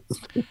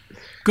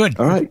good.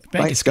 All right.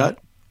 Thank you, Scott.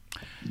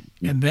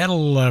 And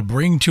that'll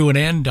bring to an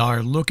end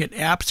our look at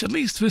apps, at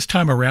least this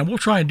time around. We'll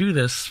try and do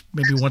this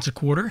maybe once a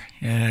quarter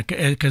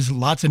because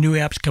lots of new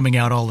apps coming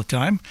out all the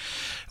time.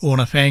 I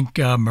want to thank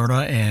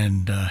Myrna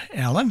and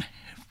Alan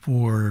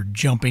for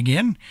jumping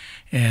in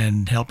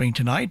and helping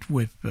tonight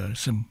with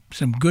some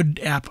good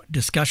app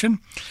discussion.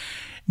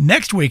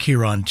 Next week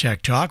here on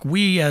Tech Talk,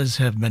 we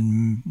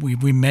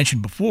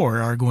mentioned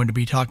before, are going to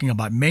be talking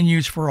about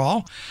Menus for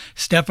All.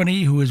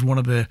 Stephanie, who is one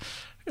of the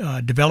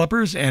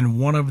developers and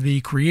one of the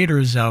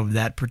creators of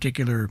that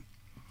particular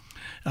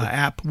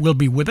app, will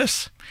be with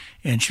us,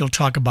 and she'll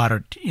talk about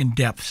it in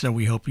depth, so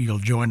we hope you'll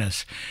join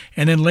us.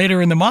 And then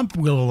later in the month,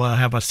 we'll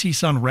have a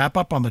CSUN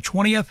wrap-up on the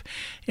 20th,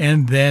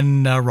 and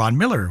then Ron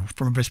Miller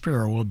from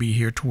Vispero will be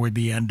here toward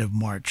the end of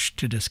March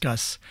to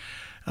discuss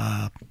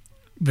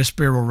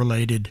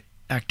Vispero-related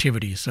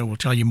activities. So we'll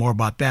tell you more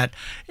about that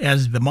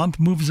as the month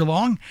moves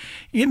along.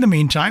 In the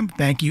meantime,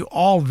 thank you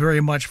all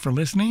very much for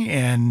listening,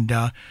 and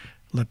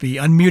let the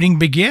unmuting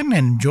begin,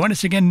 and join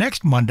us again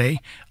next Monday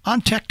on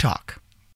Tech Talk.